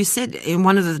you said in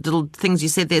one of the little things you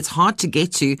said there, it's hard to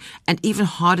get to and even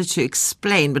harder to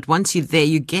explain, but once you're there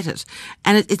you get it,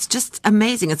 and it's just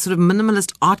amazing. It's sort of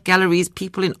minimalist art galleries,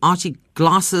 people in arty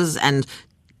glasses and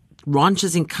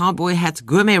ranches in cowboy hats,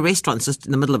 gourmet restaurants just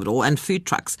in the middle of it all, and food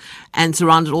trucks, and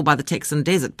surrounded all by the Texan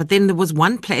desert. But then there was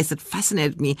one place that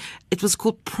fascinated me. It was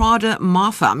called Prada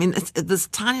Marfa. I mean, it's this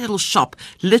tiny little shop,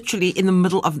 literally in the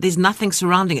middle of, there's nothing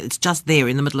surrounding it. It's just there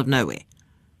in the middle of nowhere.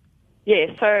 Yeah,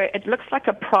 so it looks like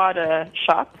a Prada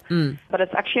shop, but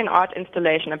it's actually an art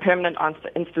installation, a permanent art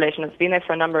installation. It's been there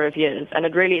for a number of years, and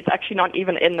it's actually not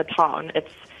even in the town.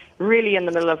 It's really in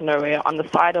the middle of nowhere on the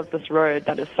side of this road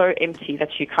that is so empty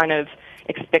that you kind of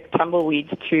expect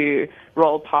tumbleweeds to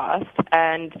roll past.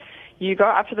 And you go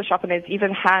up to the shop and there's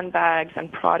even handbags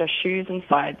and Prada shoes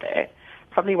inside there.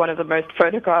 Probably one of the most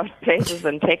photographed places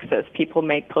in Texas. People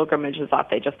make pilgrimages out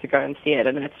there just to go and see it.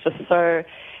 And it's just so,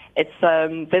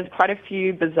 there's quite a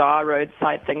few bizarre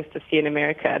roadside things to see in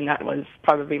America, and that was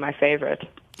probably my favorite.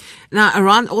 Now,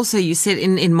 around also, you said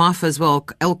in Marfa as well,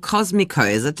 El Cosmico,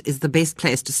 is the best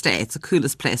place to stay. It's the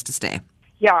coolest place to stay.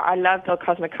 Yeah, I loved El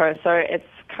Cosmico. So it's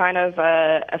kind of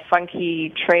a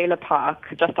funky trailer park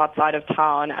just outside of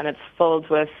town, and it's filled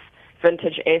with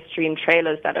vintage Airstream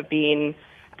trailers that have been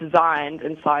designed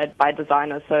inside by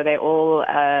designers. So they're all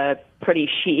pretty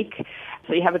chic.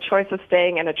 So you have a choice of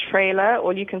staying in a trailer,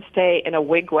 or you can stay in a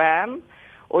wigwam,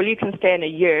 or you can stay in a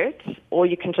yurt, or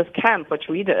you can just camp, which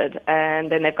we did. And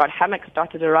then they've got hammocks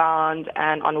dotted around,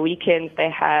 and on weekends they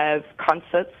have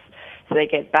concerts. So they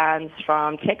get bands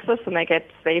from Texas, and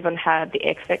they even had the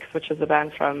XX, which is a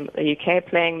band from the UK,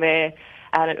 playing there.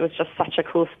 and it was just such a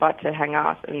cool spot to hang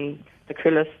out in, the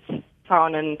coolest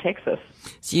town in Texas.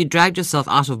 So you dragged yourself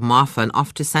out of Marfa and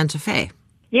off to Santa Fe.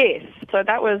 Yes, so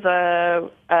that was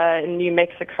in New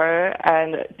Mexico,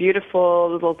 and a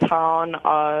beautiful little town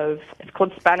it's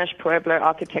called Spanish Pueblo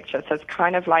architecture, so it's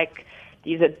kind of like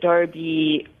these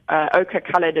adobe,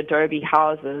 ochre-colored adobe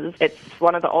houses. It's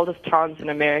one of the oldest towns in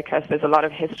America, so there's a lot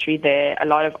of history there, a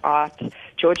lot of art.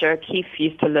 Georgia O'Keeffe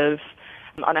used to live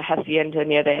on a hacienda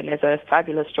near there, and there's a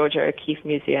fabulous Georgia O'Keeffe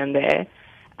museum there,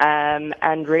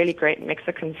 and really great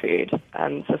Mexican food.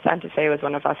 So Santa Fe was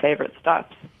one of our favorite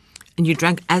stops. And you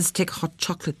drank Aztec hot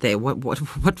chocolate there. What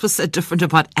was so different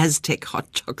about Aztec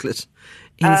hot chocolate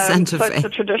in Santa Fe? So it's a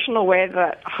traditional way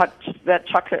that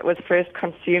chocolate was first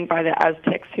consumed by the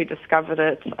Aztecs, who discovered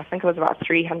it, I think it was about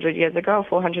 300 years ago,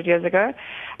 400 years ago.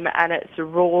 And it's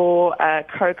raw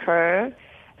cocoa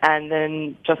and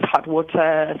then just hot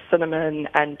water, cinnamon,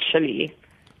 and chili.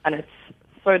 And it's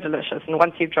so delicious. And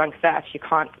once you've drunk that, you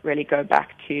can't really go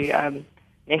back to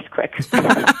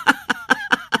Nesquik.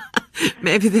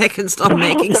 Maybe they can start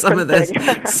making some of this.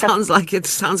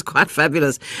 Sounds quite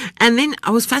fabulous. And then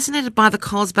I was fascinated by the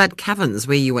Carlsbad Caverns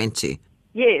where you went to.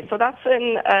 Yeah, so that's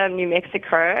in New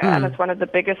Mexico, and it's one of the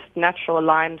biggest natural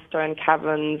limestone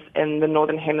caverns in the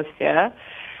Northern Hemisphere.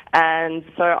 And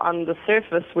so on the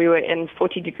surface, we were in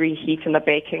 40-degree heat in the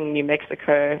baking New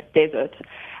Mexico desert.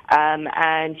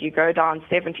 And you go down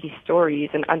 70 stories,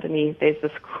 and underneath there's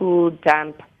this cool,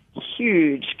 damp,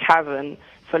 huge cavern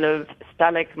full of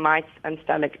stalagmites and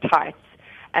stalactites,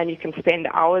 and you can spend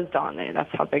hours down there. That's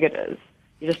how big it is.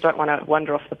 You just don't want to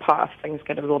wander off the path. Things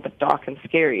get a little bit dark and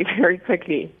scary very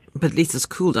quickly. But at least it's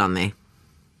cool down there.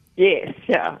 Yes,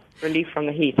 yeah, relief from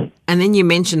the heat. And then you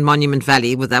mentioned Monument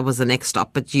Valley. Well, that was the next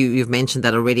stop, but you've mentioned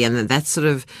that already, and that's sort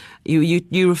of,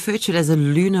 you refer to it as a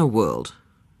lunar world.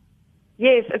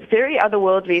 Yes, it's very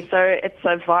otherworldly. So it's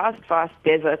a vast, vast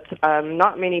desert.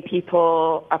 Not many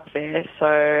people up there.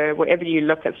 So wherever you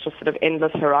look, it's just sort of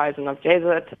endless horizon of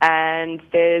desert. And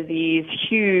there's these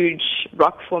huge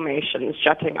rock formations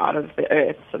jutting out of the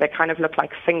earth. So they kind of look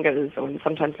like fingers or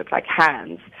sometimes look like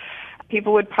hands. A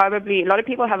lot of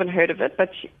people haven't heard of it,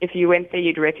 but if you went there,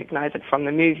 you'd recognize it from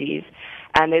the movies.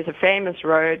 And there's a famous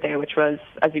road there, which was,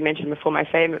 as you mentioned before, my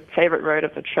favorite road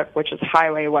of the trip, which is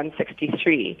Highway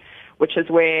 163. Which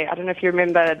is where, I don't know if you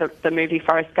remember the movie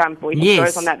Forrest Gump, where he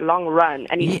goes on that long run,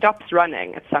 and he stops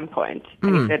running at some point,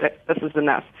 and he said, this is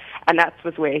enough. And that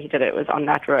was where he did it, was on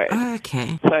that road. Oh,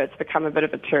 okay. So it's become a bit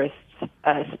of a tourist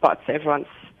spot, so everyone's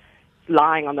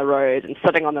lying on the road and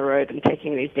sitting on the road and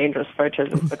taking these dangerous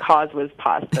photos as the cars whiz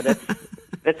past, but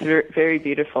it's very, very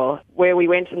beautiful. Where we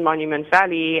went in Monument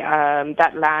Valley,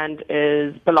 that land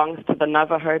belongs to the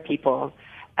Navajo people.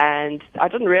 And I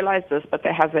didn't realize this, but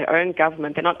they have their own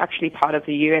government. They're not actually part of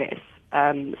the U.S.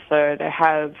 So they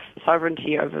have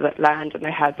sovereignty over that land, and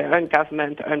they have their own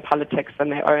government, their own politics,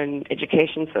 and their own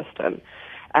education system.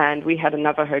 And we had a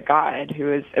Navajo guide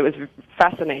it was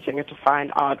fascinating to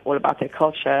find out all about their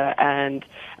culture and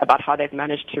about how they've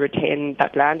managed to retain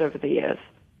that land over the years.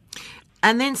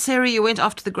 And then, Sarah, you went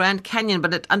off to the Grand Canyon,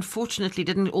 but it unfortunately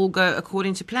didn't all go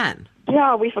according to plan.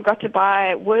 Yeah, we forgot to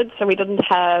buy wood, so we didn't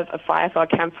have a fire for our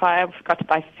campfire. We forgot to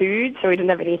buy food, so we didn't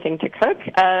have anything to cook.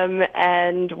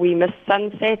 And we missed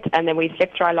sunset, and then we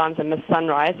slept through our alarms and missed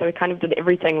sunrise, so we kind of did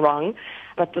everything wrong.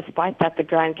 But despite that, the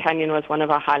Grand Canyon was one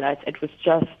of our highlights. It's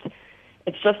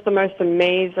just the most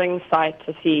amazing sight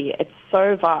to see. It's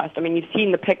so vast. I mean, you've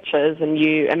seen the pictures, and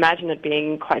you imagine it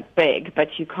being quite big, but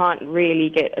you can't really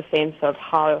get a sense of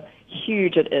how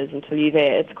huge it is until you're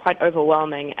there. It's quite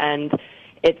overwhelming, and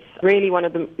it's really one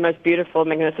of the most beautiful,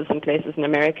 magnificent places in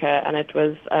America, and it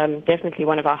was definitely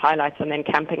one of our highlights. And then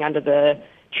camping under the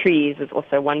trees is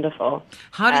also wonderful.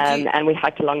 How did you... And we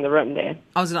hiked along the rim there.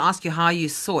 I was going to ask you how you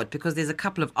saw it, because there's a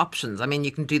couple of options. I mean,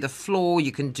 you can do the floor,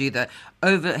 you can do the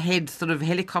overhead sort of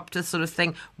helicopter sort of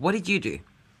thing. What did you do?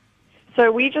 So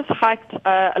we just hiked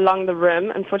along the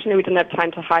rim. Unfortunately, we didn't have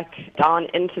time to hike down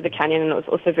into the canyon, and it was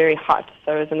also very hot,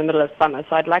 so it was in the middle of summer.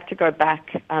 So I'd like to go back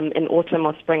in autumn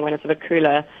or spring when it's a bit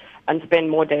cooler and spend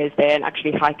more days there and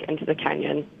actually hike into the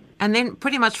canyon. And then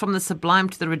pretty much from the sublime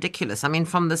to the ridiculous. I mean,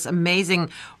 from this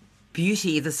amazing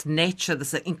beauty, this nature,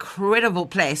 this incredible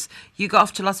place, you go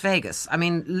off to Las Vegas. I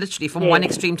mean, literally from one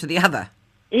extreme to the other.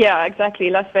 Yeah, exactly.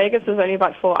 Las Vegas is only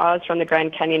about 4 hours from the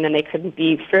Grand Canyon, and they couldn't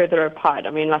be further apart. I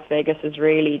mean, Las Vegas is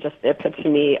really just the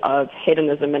epitome of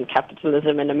hedonism and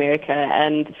capitalism in America,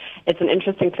 and it's an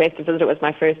interesting place to visit. It was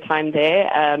my first time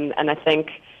there, and I think,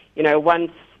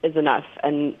 once is enough,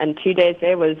 and 2 days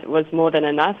there was more than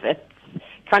enough. It's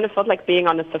kind of felt like being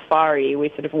on a safari. We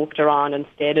sort of walked around and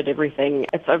stared at everything.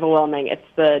 It's overwhelming. It's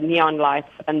the neon lights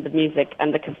and the music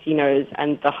and the casinos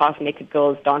and the half-naked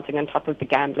girls dancing on top of the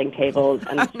gambling tables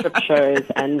and strip shows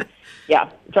and, yeah,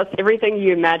 just everything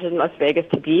you imagine Las Vegas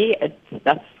to be,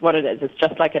 that's what it is. It's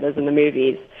just like it is in the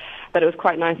movies. But it was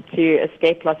quite nice to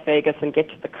escape Las Vegas and get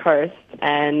to the coast.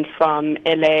 And from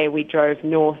LA, we drove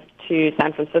north to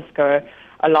San Francisco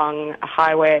along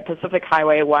Pacific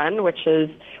Highway 1, which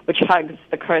hugs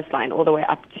the coastline all the way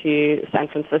up to San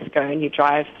Francisco. And you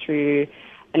drive through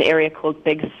an area called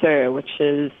Big Sur, which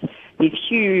is these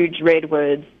huge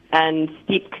redwoods and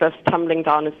steep cliffs tumbling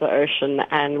down into the ocean.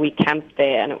 And we camped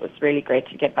there, and it was really great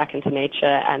to get back into nature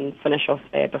and finish off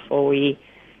there before we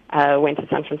went to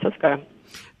San Francisco.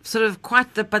 Sort of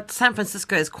but San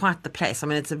Francisco is quite the place. I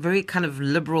mean, it's a very kind of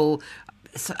liberal,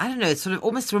 so I don't know, it sort of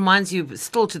almost reminds you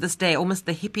still to this day, almost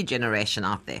the hippie generation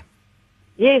out there.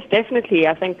 Yes, definitely.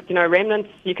 I think, remnants,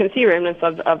 you can see remnants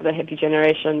of the hippie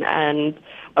generation and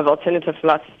of alternative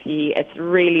philosophy. It's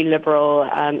really liberal.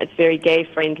 It's very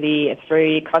gay-friendly. It's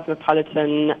very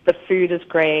cosmopolitan. The food is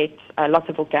great. Lots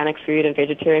of organic food and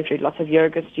vegetarian food. Lots of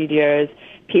yoga studios.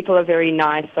 People are very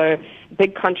nice. So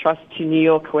big contrast to New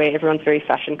York, where everyone's very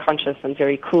fashion conscious and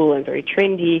very cool and very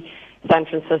trendy. San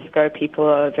Francisco, people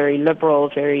are very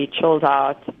liberal, very chilled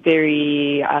out,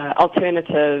 very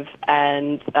alternative,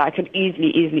 and I could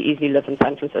easily live in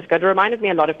San Francisco. It reminded me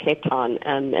a lot of Cape Town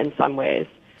in some ways.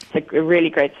 It's a really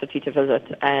great city to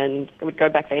visit, and I would go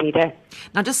back there any day.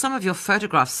 Now, just some of your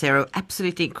photographs, Sarah,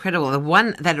 absolutely incredible. The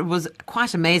one that was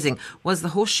quite amazing was the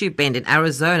Horseshoe Bend in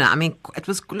Arizona. I mean, it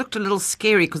looked a little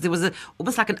scary because there was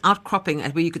almost like an outcropping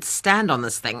where you could stand on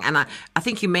this thing. And I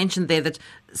think you mentioned there that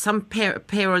some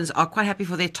parents are quite happy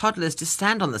for their toddlers to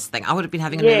stand on this thing. I would have been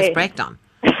having a nervous breakdown.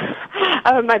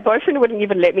 My boyfriend wouldn't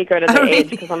even let me go to the edge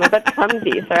because I'm a bit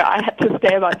clumsy, so I had to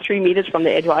stay about 3 meters from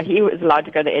the edge while he was allowed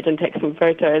to go to the edge and take some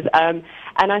photos. And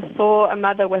I saw a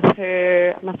mother with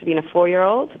her, must have been a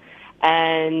 4-year-old,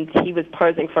 and he was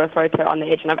posing for a photo on the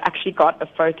edge, and I've actually got a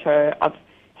photo of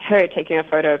her taking a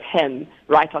photo of him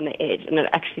right on the edge, and it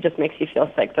actually just makes you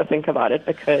feel sick to think about it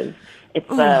because it's,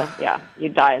 you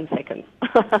die in seconds.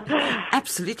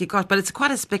 Absolutely, God, but it's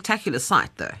quite a spectacular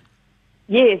sight, though.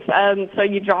 Yes, so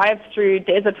you drive through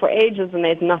desert for ages and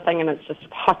there's nothing and it's just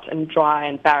hot and dry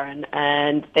and barren,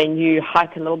 and then you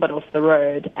hike a little bit off the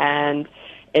road and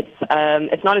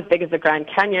it's not as big as the Grand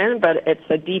Canyon, but it's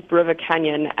a deep river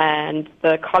canyon, and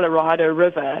the Colorado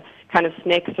River kind of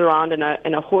snakes around in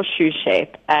a horseshoe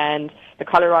shape, and the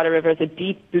Colorado River is a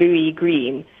deep bluey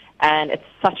green, and it's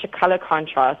such a color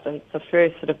contrast, and it's the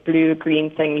first sort of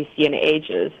blue-green thing you see in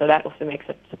ages, so that also makes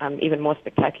it even more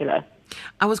spectacular.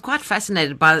 I was quite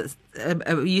fascinated by,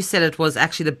 you said it was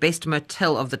actually the best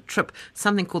motel of the trip,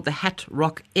 something called the Hat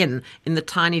Rock Inn in the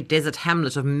tiny desert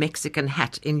hamlet of Mexican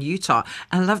Hat in Utah.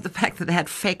 I love the fact that they had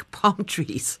fake palm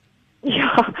trees.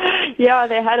 Yeah,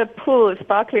 they had a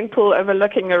sparkling pool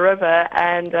overlooking a river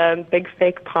and big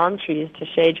fake palm trees to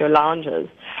shade your lounges.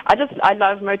 I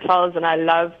love motels, and I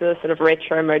love the sort of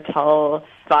retro motel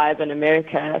vibe in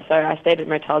America. So I stayed at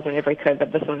motels whenever I could,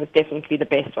 but this one was definitely the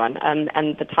best one.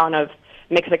 And the town of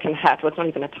Mexican Hat, well, it's not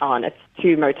even a town, it's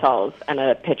 2 motels and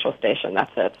a petrol station,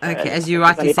 that's it. So okay, as you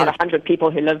rightly said. About 100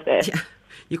 people who live there. Yeah,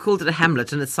 you called it a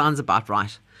hamlet, and it sounds about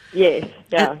right. Yes,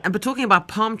 yeah. But talking about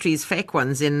palm trees, fake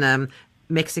ones in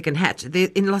Mexican Hat,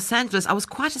 in Los Angeles, I was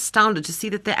quite astounded to see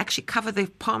that they actually cover the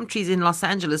palm trees in Los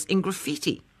Angeles in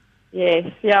graffiti.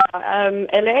 Yes, yeah.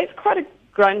 LA is quite a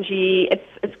grungy.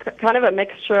 It's kind of a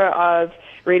mixture of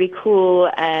really cool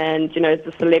and,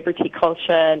 the celebrity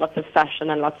culture and lots of fashion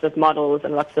and lots of models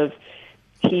and lots of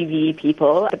TV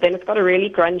people. But then it's got a really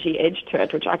grungy edge to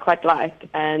it, which I quite liked.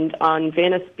 And on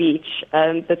Venice Beach,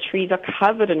 the trees are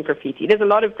covered in graffiti. There's a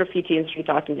lot of graffiti in street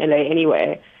art in LA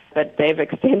anyway, but they've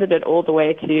extended it all the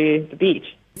way to the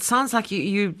beach. It sounds like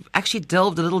you actually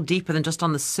delved a little deeper than just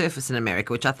on the surface in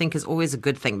America, which I think is always a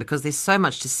good thing because there's so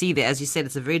much to see there. As you said,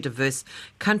 it's a very diverse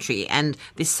country and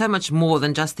there's so much more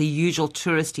than just the usual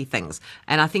touristy things.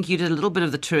 And I think you did a little bit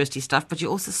of the touristy stuff, but you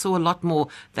also saw a lot more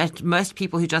that most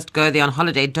people who just go there on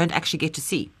holiday don't actually get to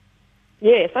see.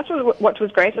 Yes, that's what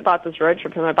was great about this road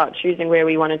trip and about choosing where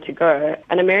we wanted to go.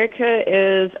 And America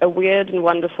is a weird and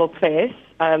wonderful place.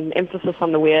 Emphasis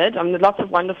on the weird. Lots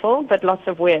of wonderful, but lots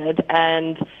of weird.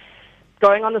 And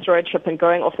going on this road trip and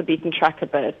going off the beaten track a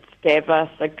bit gave us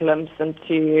a glimpse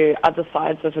into other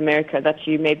sides of America that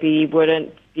you maybe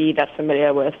wouldn't be that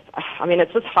familiar with.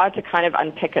 It's just hard to kind of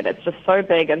unpick it. It's just so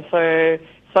big and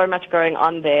so much going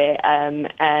on there.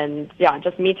 And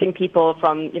just meeting people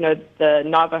from, the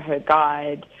Navajo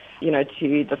Guide,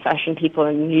 to the fashion people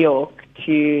in New York,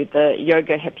 to the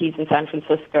yoga hippies in San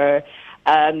Francisco.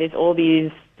 There's all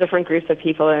these different groups of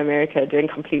people in America doing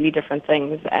completely different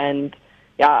things. And,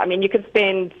 you could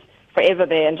spend forever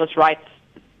there and just write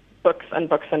books and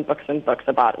books and books and books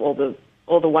about all the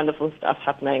wonderful stuff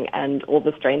happening and all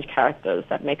the strange characters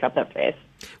that make up that place.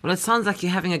 Well, it sounds like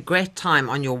you're having a great time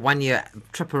on your one-year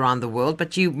trip around the world,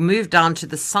 but you moved down to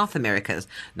the South Americas.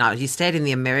 Now, you stayed in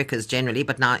the Americas generally,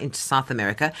 but now into South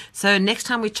America. So next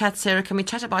time we chat, Sarah, can we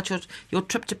chat about your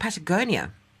trip to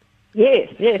Patagonia? Yes,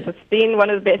 it's been one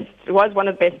of the best. It was one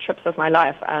of the best trips of my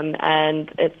life,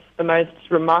 and it's the most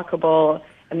remarkable,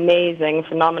 amazing,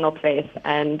 phenomenal place.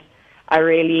 And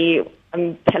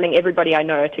I'm telling everybody I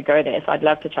know to go there, so I'd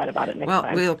love to chat about it next time.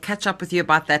 Well, we'll catch up with you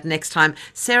about that next time.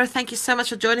 Sarah, thank you so much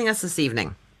for joining us this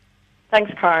evening.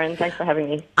 Thanks, Karen. Thanks for having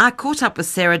me. I caught up with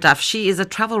Sarah Duff. She is a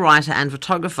travel writer and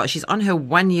photographer. She's on her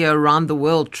one-year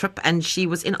around-the-world trip, and she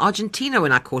was in Argentina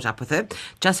when I caught up with her,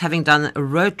 just having done a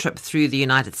road trip through the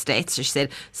United States. She said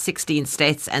 16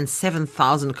 states and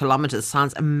 7,000 kilometers.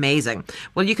 Sounds amazing.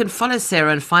 Well, you can follow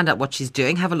Sarah and find out what she's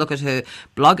doing. Have a look at her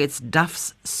blog. It's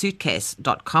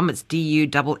duffssuitcase.com. It's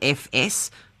DUFFS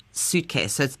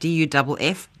suitcase. So it's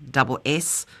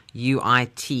DUFFSSUITCASE.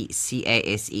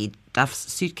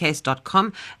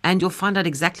 duffssuitcase.com, and you'll find out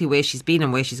exactly where she's been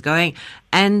and where she's going.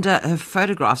 And her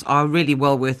photographs are really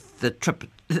well worth the trip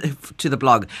to the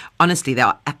blog. Honestly, they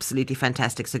are absolutely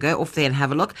fantastic. So go off there and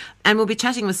have a look. And we'll be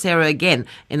chatting with Sarah again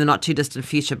in the not too distant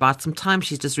future about some time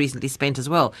she's just recently spent as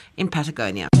well in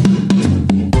Patagonia.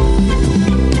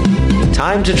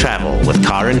 Time to travel with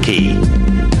Karen Key.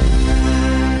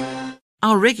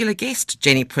 Our regular guest,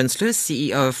 Jenny Prinsloo,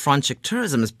 CEO of Franschhoek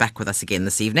Tourism, is back with us again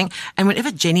this evening. And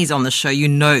whenever Jenny's on the show, you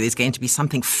know there's going to be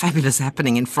something fabulous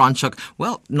happening in Franschhoek.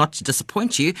 Well, not to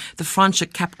disappoint you, the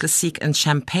Franschhoek Cap Classique and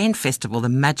Champagne Festival, the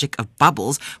Magic of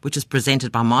Bubbles, which is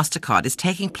presented by MasterCard, is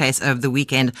taking place over the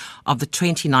weekend of the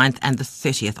 29th and the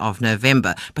 30th of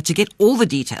November. But to get all the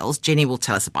details, Jenny will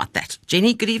tell us about that.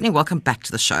 Jenny, good evening. Welcome back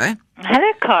to the show.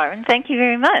 Hello, Karen. Thank you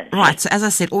very much. Right, so as I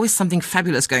said, always something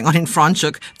fabulous going on in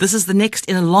Franschhoek. This is the next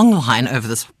in a long line over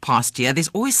this past year. There's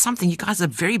always something. You guys are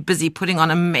very busy putting on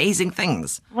amazing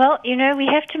things. Well, we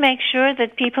have to make sure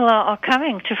that people are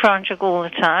coming to Franschhoek all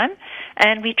the time,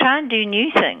 and we try and do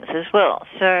new things as well,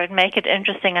 so make it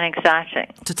interesting and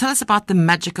exciting. So tell us about the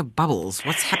Magic of Bubbles.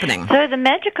 What's happening? So the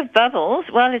Magic of Bubbles,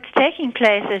 well, it's taking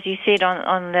place, as you said,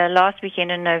 on the last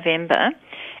weekend in November.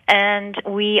 And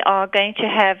we are going to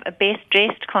have a best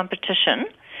dressed competition.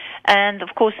 And,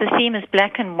 of course, the theme is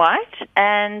black and white.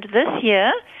 And this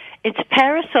year, it's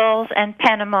parasols and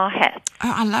Panama hats.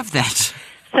 Oh, I love that.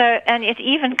 So, and it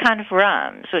even kind of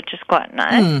rhymes, which is quite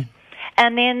nice.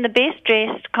 And then the best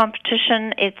dressed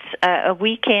competition, it's a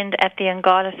weekend at the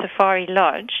Ngala Safari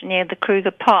Lodge near the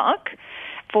Kruger Park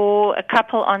for a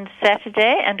couple on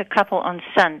Saturday and a couple on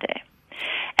Sunday.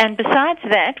 And besides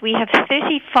that, we have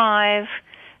 35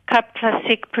 Cap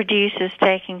Classique producers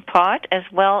taking part, as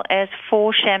well as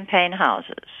 4 champagne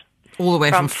houses. All the way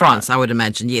from France, I would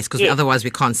imagine, yes, because otherwise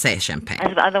we can't say champagne.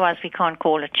 Otherwise we can't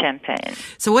call it champagne.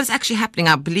 So what's actually happening?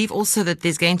 I believe also that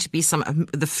there's going to be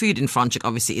the food in Franschhoek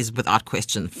obviously is without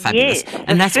question fabulous. Yes,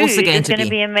 and that's also going to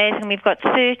be amazing. We've got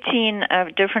 13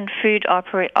 different food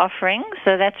offerings,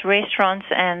 so that's restaurants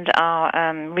and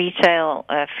our retail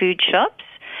food shops.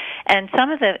 And some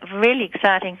of the really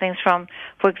exciting things from,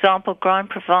 for example,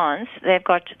 Grand Provence, they've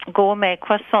got gourmet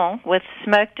croissant with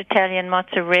smoked Italian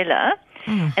mozzarella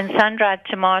and sun-dried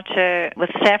tomato with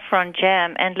saffron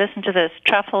jam, and listen to this,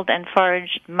 truffled and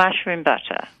foraged mushroom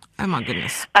butter. Oh, my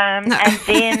goodness. And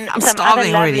then some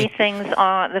other lovely things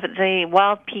are the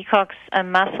wild peacocks,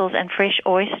 mussels, and fresh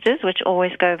oysters, which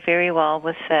always go very well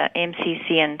with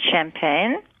MCC and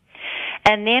champagne.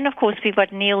 And then, of course, we've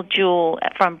got Neil Jewell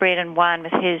from Bread and Wine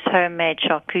with his homemade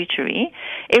charcuterie.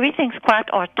 Everything's quite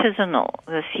artisanal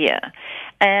this year.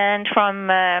 And from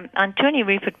Antoni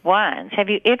Rupert Wines, have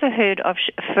you ever heard of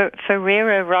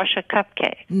Ferrero Rocher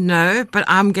cupcake? No, but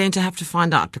I'm going to have to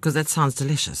find out because that sounds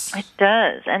delicious. It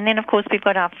does. And then, of course, we've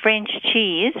got our French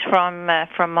cheese from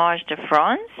Fromage de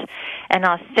France, and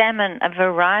our salmon, a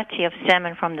variety of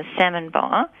salmon from the Salmon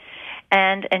Bar.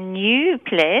 And a new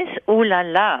place, Ooh La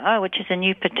La, which is a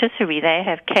new patisserie. They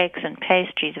have cakes and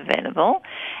pastries available.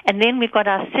 And then we've got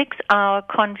our 6-hour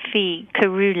confit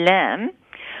Karoo lamb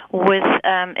with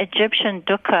Egyptian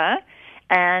dukkha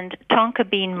and tonka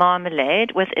bean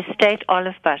marmalade with estate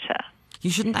olive butter. You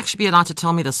shouldn't actually be allowed to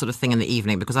tell me this sort of thing in the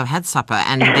evening because I've had supper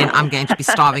and then I'm going to be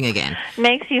starving again.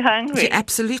 Makes you hungry. Yeah,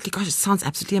 absolutely. Gosh, it sounds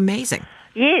absolutely amazing.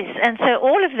 Yes, and so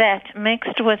all of that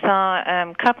mixed with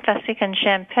our Cup Classique and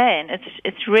champagne,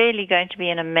 it's really going to be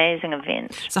an amazing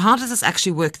event. So how does this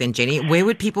actually work then, Jenny? Where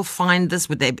would people find this?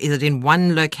 Is it in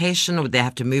one location, or would they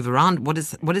have to move around? What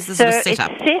is the sort of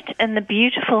setup? It's set in the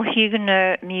beautiful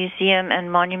Huguenot Museum and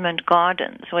Monument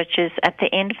Gardens, which is at the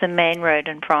end of the main road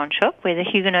in Franschhoek, where the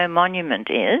Huguenot Monument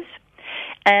is.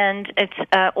 And it's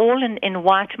all in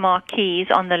white marquees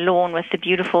on the lawn with the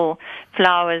beautiful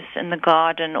flowers in the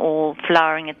garden, all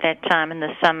flowering at that time in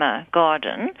the summer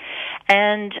garden.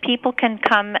 And people can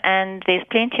come, and there's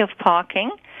plenty of parking.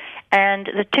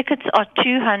 And the tickets are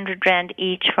 200 Rand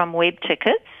each from Web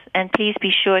Tickets. And please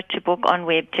be sure to book on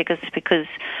Web Tickets because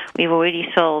we've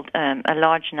already sold a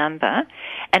large number.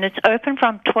 And it's open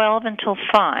from 12 until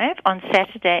 5 on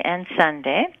Saturday and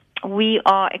Sunday. We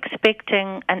are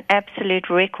expecting an absolute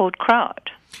record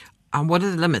crowd. What are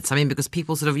the limits? I mean, because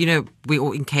people sort of, we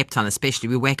all in Cape Town especially,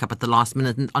 we wake up at the last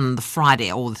minute on the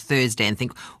Friday or the Thursday and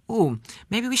think, oh,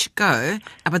 maybe we should go,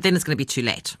 but then it's going to be too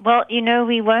late. Well,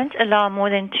 we won't allow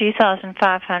more than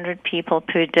 2,500 people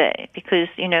per day because,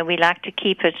 we like to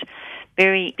keep it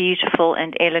very beautiful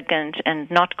and elegant and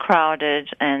not crowded,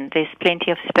 and there's plenty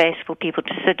of space for people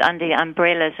to sit under the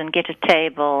umbrellas and get a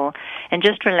table and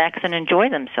just relax and enjoy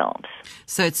themselves.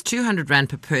 So it's 200 Rand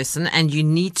per person, and you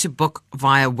need to book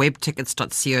via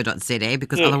webtickets.co.za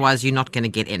because otherwise you're not going to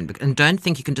get in. And don't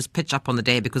think you can just pitch up on the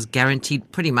day because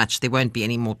guaranteed pretty much there won't be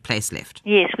any more place left.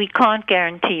 Yes, we can't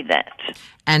guarantee that.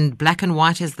 And black and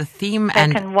white is the theme.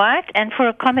 Black and white. And for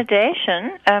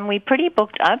accommodation, we're pretty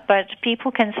booked up, but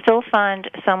people can still find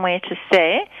somewhere to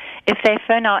stay if they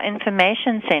phone our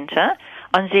information centre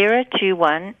on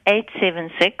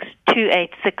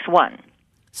 021-876-2861.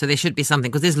 So there should be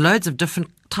something, because there's loads of different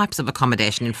types of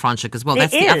accommodation in Franschhoek as well.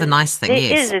 That's the other nice thing,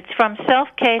 There is. It's from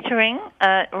self-catering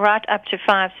right up to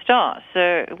 5 stars.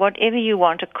 So whatever you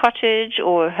want, a cottage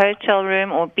or a hotel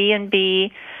room or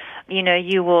B&B,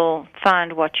 you will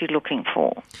find what you're looking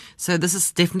for. So this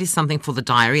is definitely something for the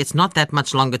diary. It's not that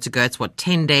much longer to go. It's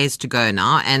 10 days to go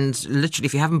now. And literally,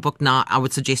 if you haven't booked now, I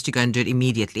would suggest you go and do it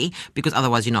immediately because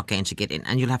otherwise you're not going to get in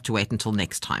and you'll have to wait until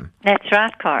next time. That's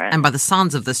right, Karen. And by the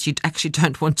sounds of this, you actually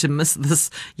don't want to miss this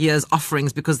year's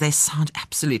offerings because they sound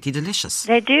absolutely delicious.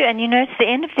 They do. And it's the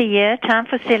end of the year, time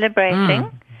for celebrating.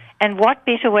 And what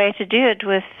better way to do it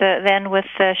than with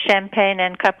champagne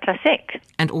and Cup Classique?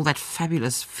 And all that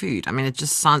fabulous food. I mean, it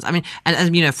just sounds... and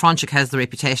as you know, Franschhoek has the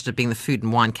reputation of being the food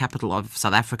and wine capital of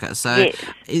South Africa. So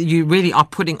you really are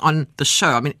putting on the show.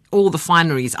 I mean, all the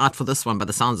finery is out for this one by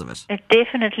the sounds of it. It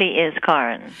definitely is,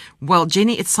 Karen. Well,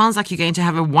 Jenny, it sounds like you're going to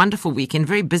have a wonderful weekend.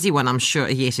 Very busy one, I'm sure,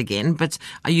 yet again. But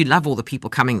you love all the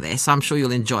people coming there, so I'm sure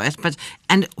you'll enjoy it.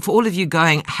 And for all of you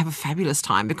going, have a fabulous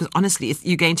time because honestly,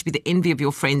 you're going to be the envy of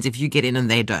your friends if you get in and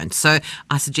they don't. So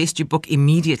I suggest you book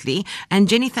immediately. And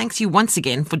Jenny, thanks you once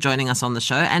again for joining us on the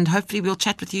show. And hopefully we'll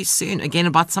chat with you soon again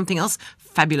about something else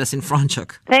fabulous in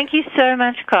Franschhoek. Thank you so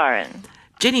much, Karen.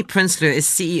 Jenny Prinsloo is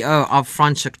CEO of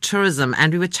Franschhoek Tourism,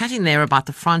 and we were chatting there about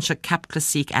the Franschhoek Cup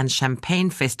Classique and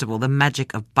Champagne Festival, the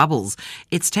Magic of Bubbles.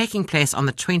 It's taking place on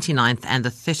the 29th and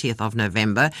the 30th of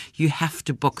November. You have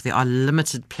to book. There are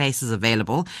limited places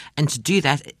available, and to do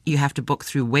that, you have to book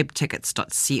through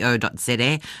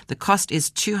webtickets.co.za. The cost is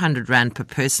 200 Rand per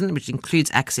person, which includes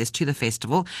access to the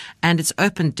festival, and it's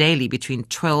open daily between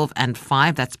 12 and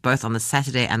 5. That's both on the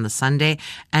Saturday and the Sunday,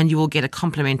 and you will get a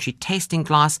complimentary tasting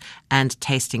glass and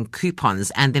tasting coupons,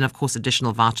 and then of course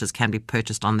additional vouchers can be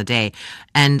purchased on the day.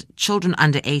 And children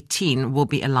under 18 will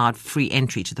be allowed free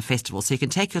entry to the festival, so you can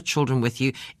take your children with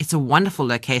you. It's a wonderful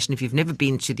location. If you've never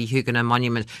been to the Huguenot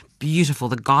Monument, beautiful.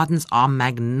 The gardens are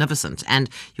magnificent and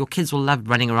your kids will love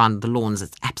running around the lawns.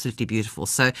 It's absolutely beautiful.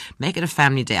 So make it a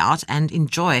family day out and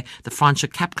enjoy the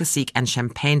Franschhoek Cup Classique and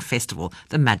Champagne Festival,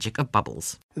 the Magic of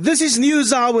Bubbles. This is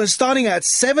News Hour starting at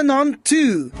 7 on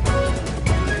 2.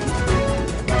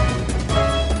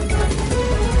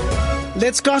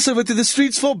 Let's cross over to the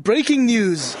streets for breaking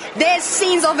news. There's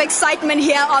scenes of excitement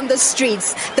here on the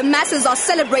streets. The masses are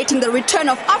celebrating the return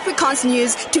of Afrikaans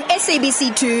news to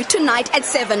SABC2 tonight at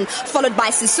 7, followed by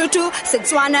Sesotho,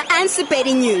 Setswana and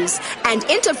Sepedi news. And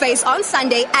Interface on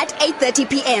Sunday at 8:30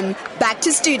 p.m. Back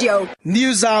to studio.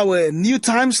 News Hour, new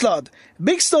time slot.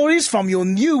 Big stories from your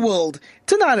new world.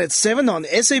 Tonight at 7 on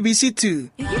SABC2.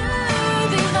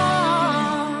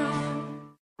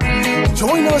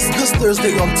 Join us this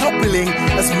Thursday on Top Billing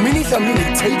as Mini Family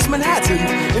takes Manhattan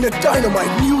in a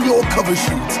dynamite New York cover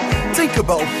shoot. Think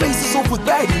about Faces Off with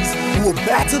Baddies who will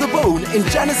batter the bone in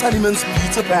Janice Honeyman's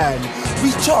Peter Pan.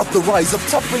 We chart the rise of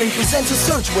top billing presenter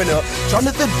search winner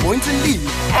Jonathan Boynton Lee,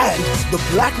 and the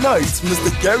Black Knights,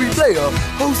 Mr. Gary Blair,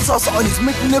 hosts us on his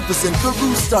magnificent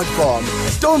Karoo.com.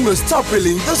 Don't miss Top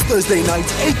Billing this Thursday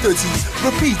night, 8:30.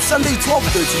 Repeat Sunday,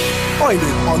 12:30. Find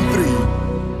it on 3.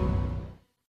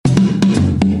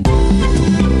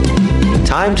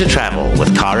 Time to travel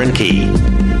with Karen Key.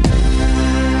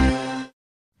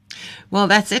 Well,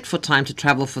 that's it for Time to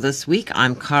Travel for this week.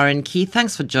 I'm Karen Key.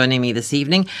 Thanks for joining me this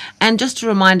evening. And just a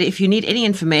reminder, if you need any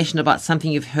information about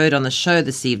something you've heard on the show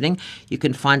this evening, you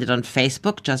can find it on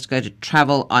Facebook. Just go to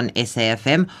Travel on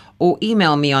SAFM or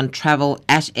email me on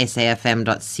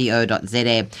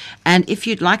travel@safm.co.za. And if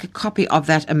you'd like a copy of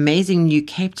that amazing new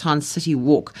Cape Town City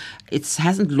Walk, it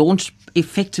hasn't launched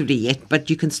effectively yet, but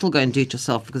you can still go and do it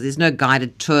yourself because there's no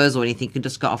guided tours or anything. You can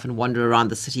just go off and wander around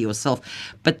the city yourself.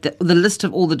 But the list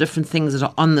of all the different things that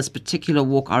are on this particular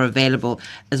walk are available,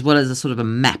 as well as a sort of a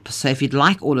map. So if you'd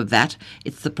like all of that,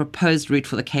 it's the proposed route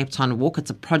for the Cape Town Walk. It's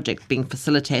a project being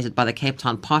facilitated by the Cape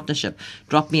Town Partnership.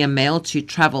 Drop me a mail to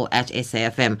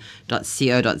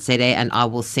travel@safm.co.za and I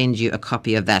will send you a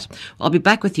copy of that. I'll be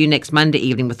back with you next Monday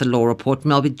evening with the Law Report,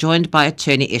 and I'll be joined by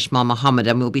attorney Ishmael Mohammed,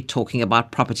 and we'll be talking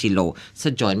about property law.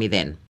 So join me then.